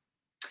projects.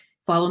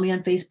 Follow me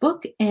on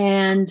Facebook,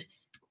 and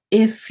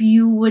if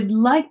you would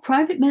like,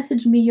 private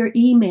message me your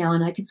email,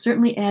 and I could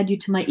certainly add you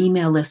to my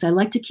email list. I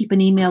like to keep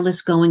an email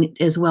list going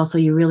as well, so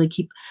you really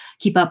keep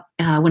up.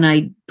 When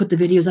I put the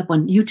videos up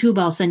on YouTube,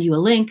 I'll send you a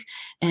link.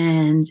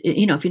 And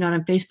you know, if you're not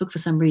on Facebook for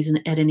some reason,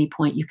 at any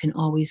point, you can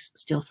always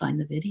still find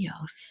the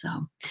videos.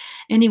 So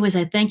anyways,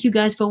 I thank you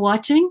guys for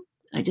watching.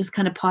 I just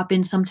kind of pop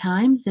in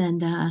sometimes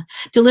and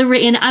deliver.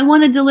 And I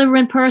want to deliver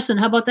in person.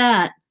 How about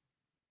that?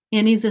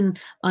 And he's on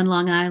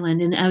Long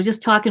Island. And I was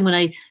just talking when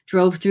I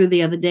drove through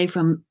the other day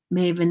from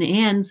Maeve and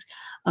Ann's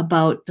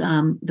about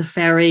the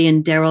ferry,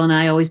 and Daryl and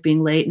I always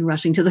being late and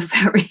rushing to the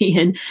ferry.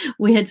 And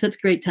we had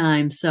such great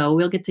times. So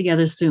we'll get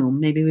together soon.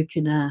 Maybe we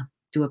can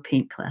do a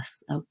paint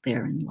class out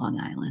there in Long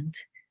Island.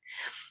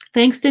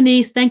 Thanks,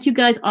 Denise. Thank you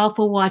guys all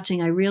for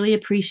watching. I really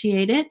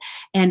appreciate it.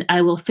 And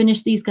I will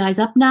finish these guys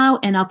up now,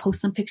 and I'll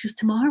post some pictures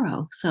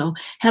tomorrow. So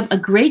have a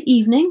great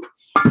evening,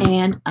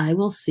 and I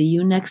will see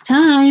you next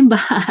time.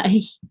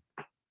 Bye.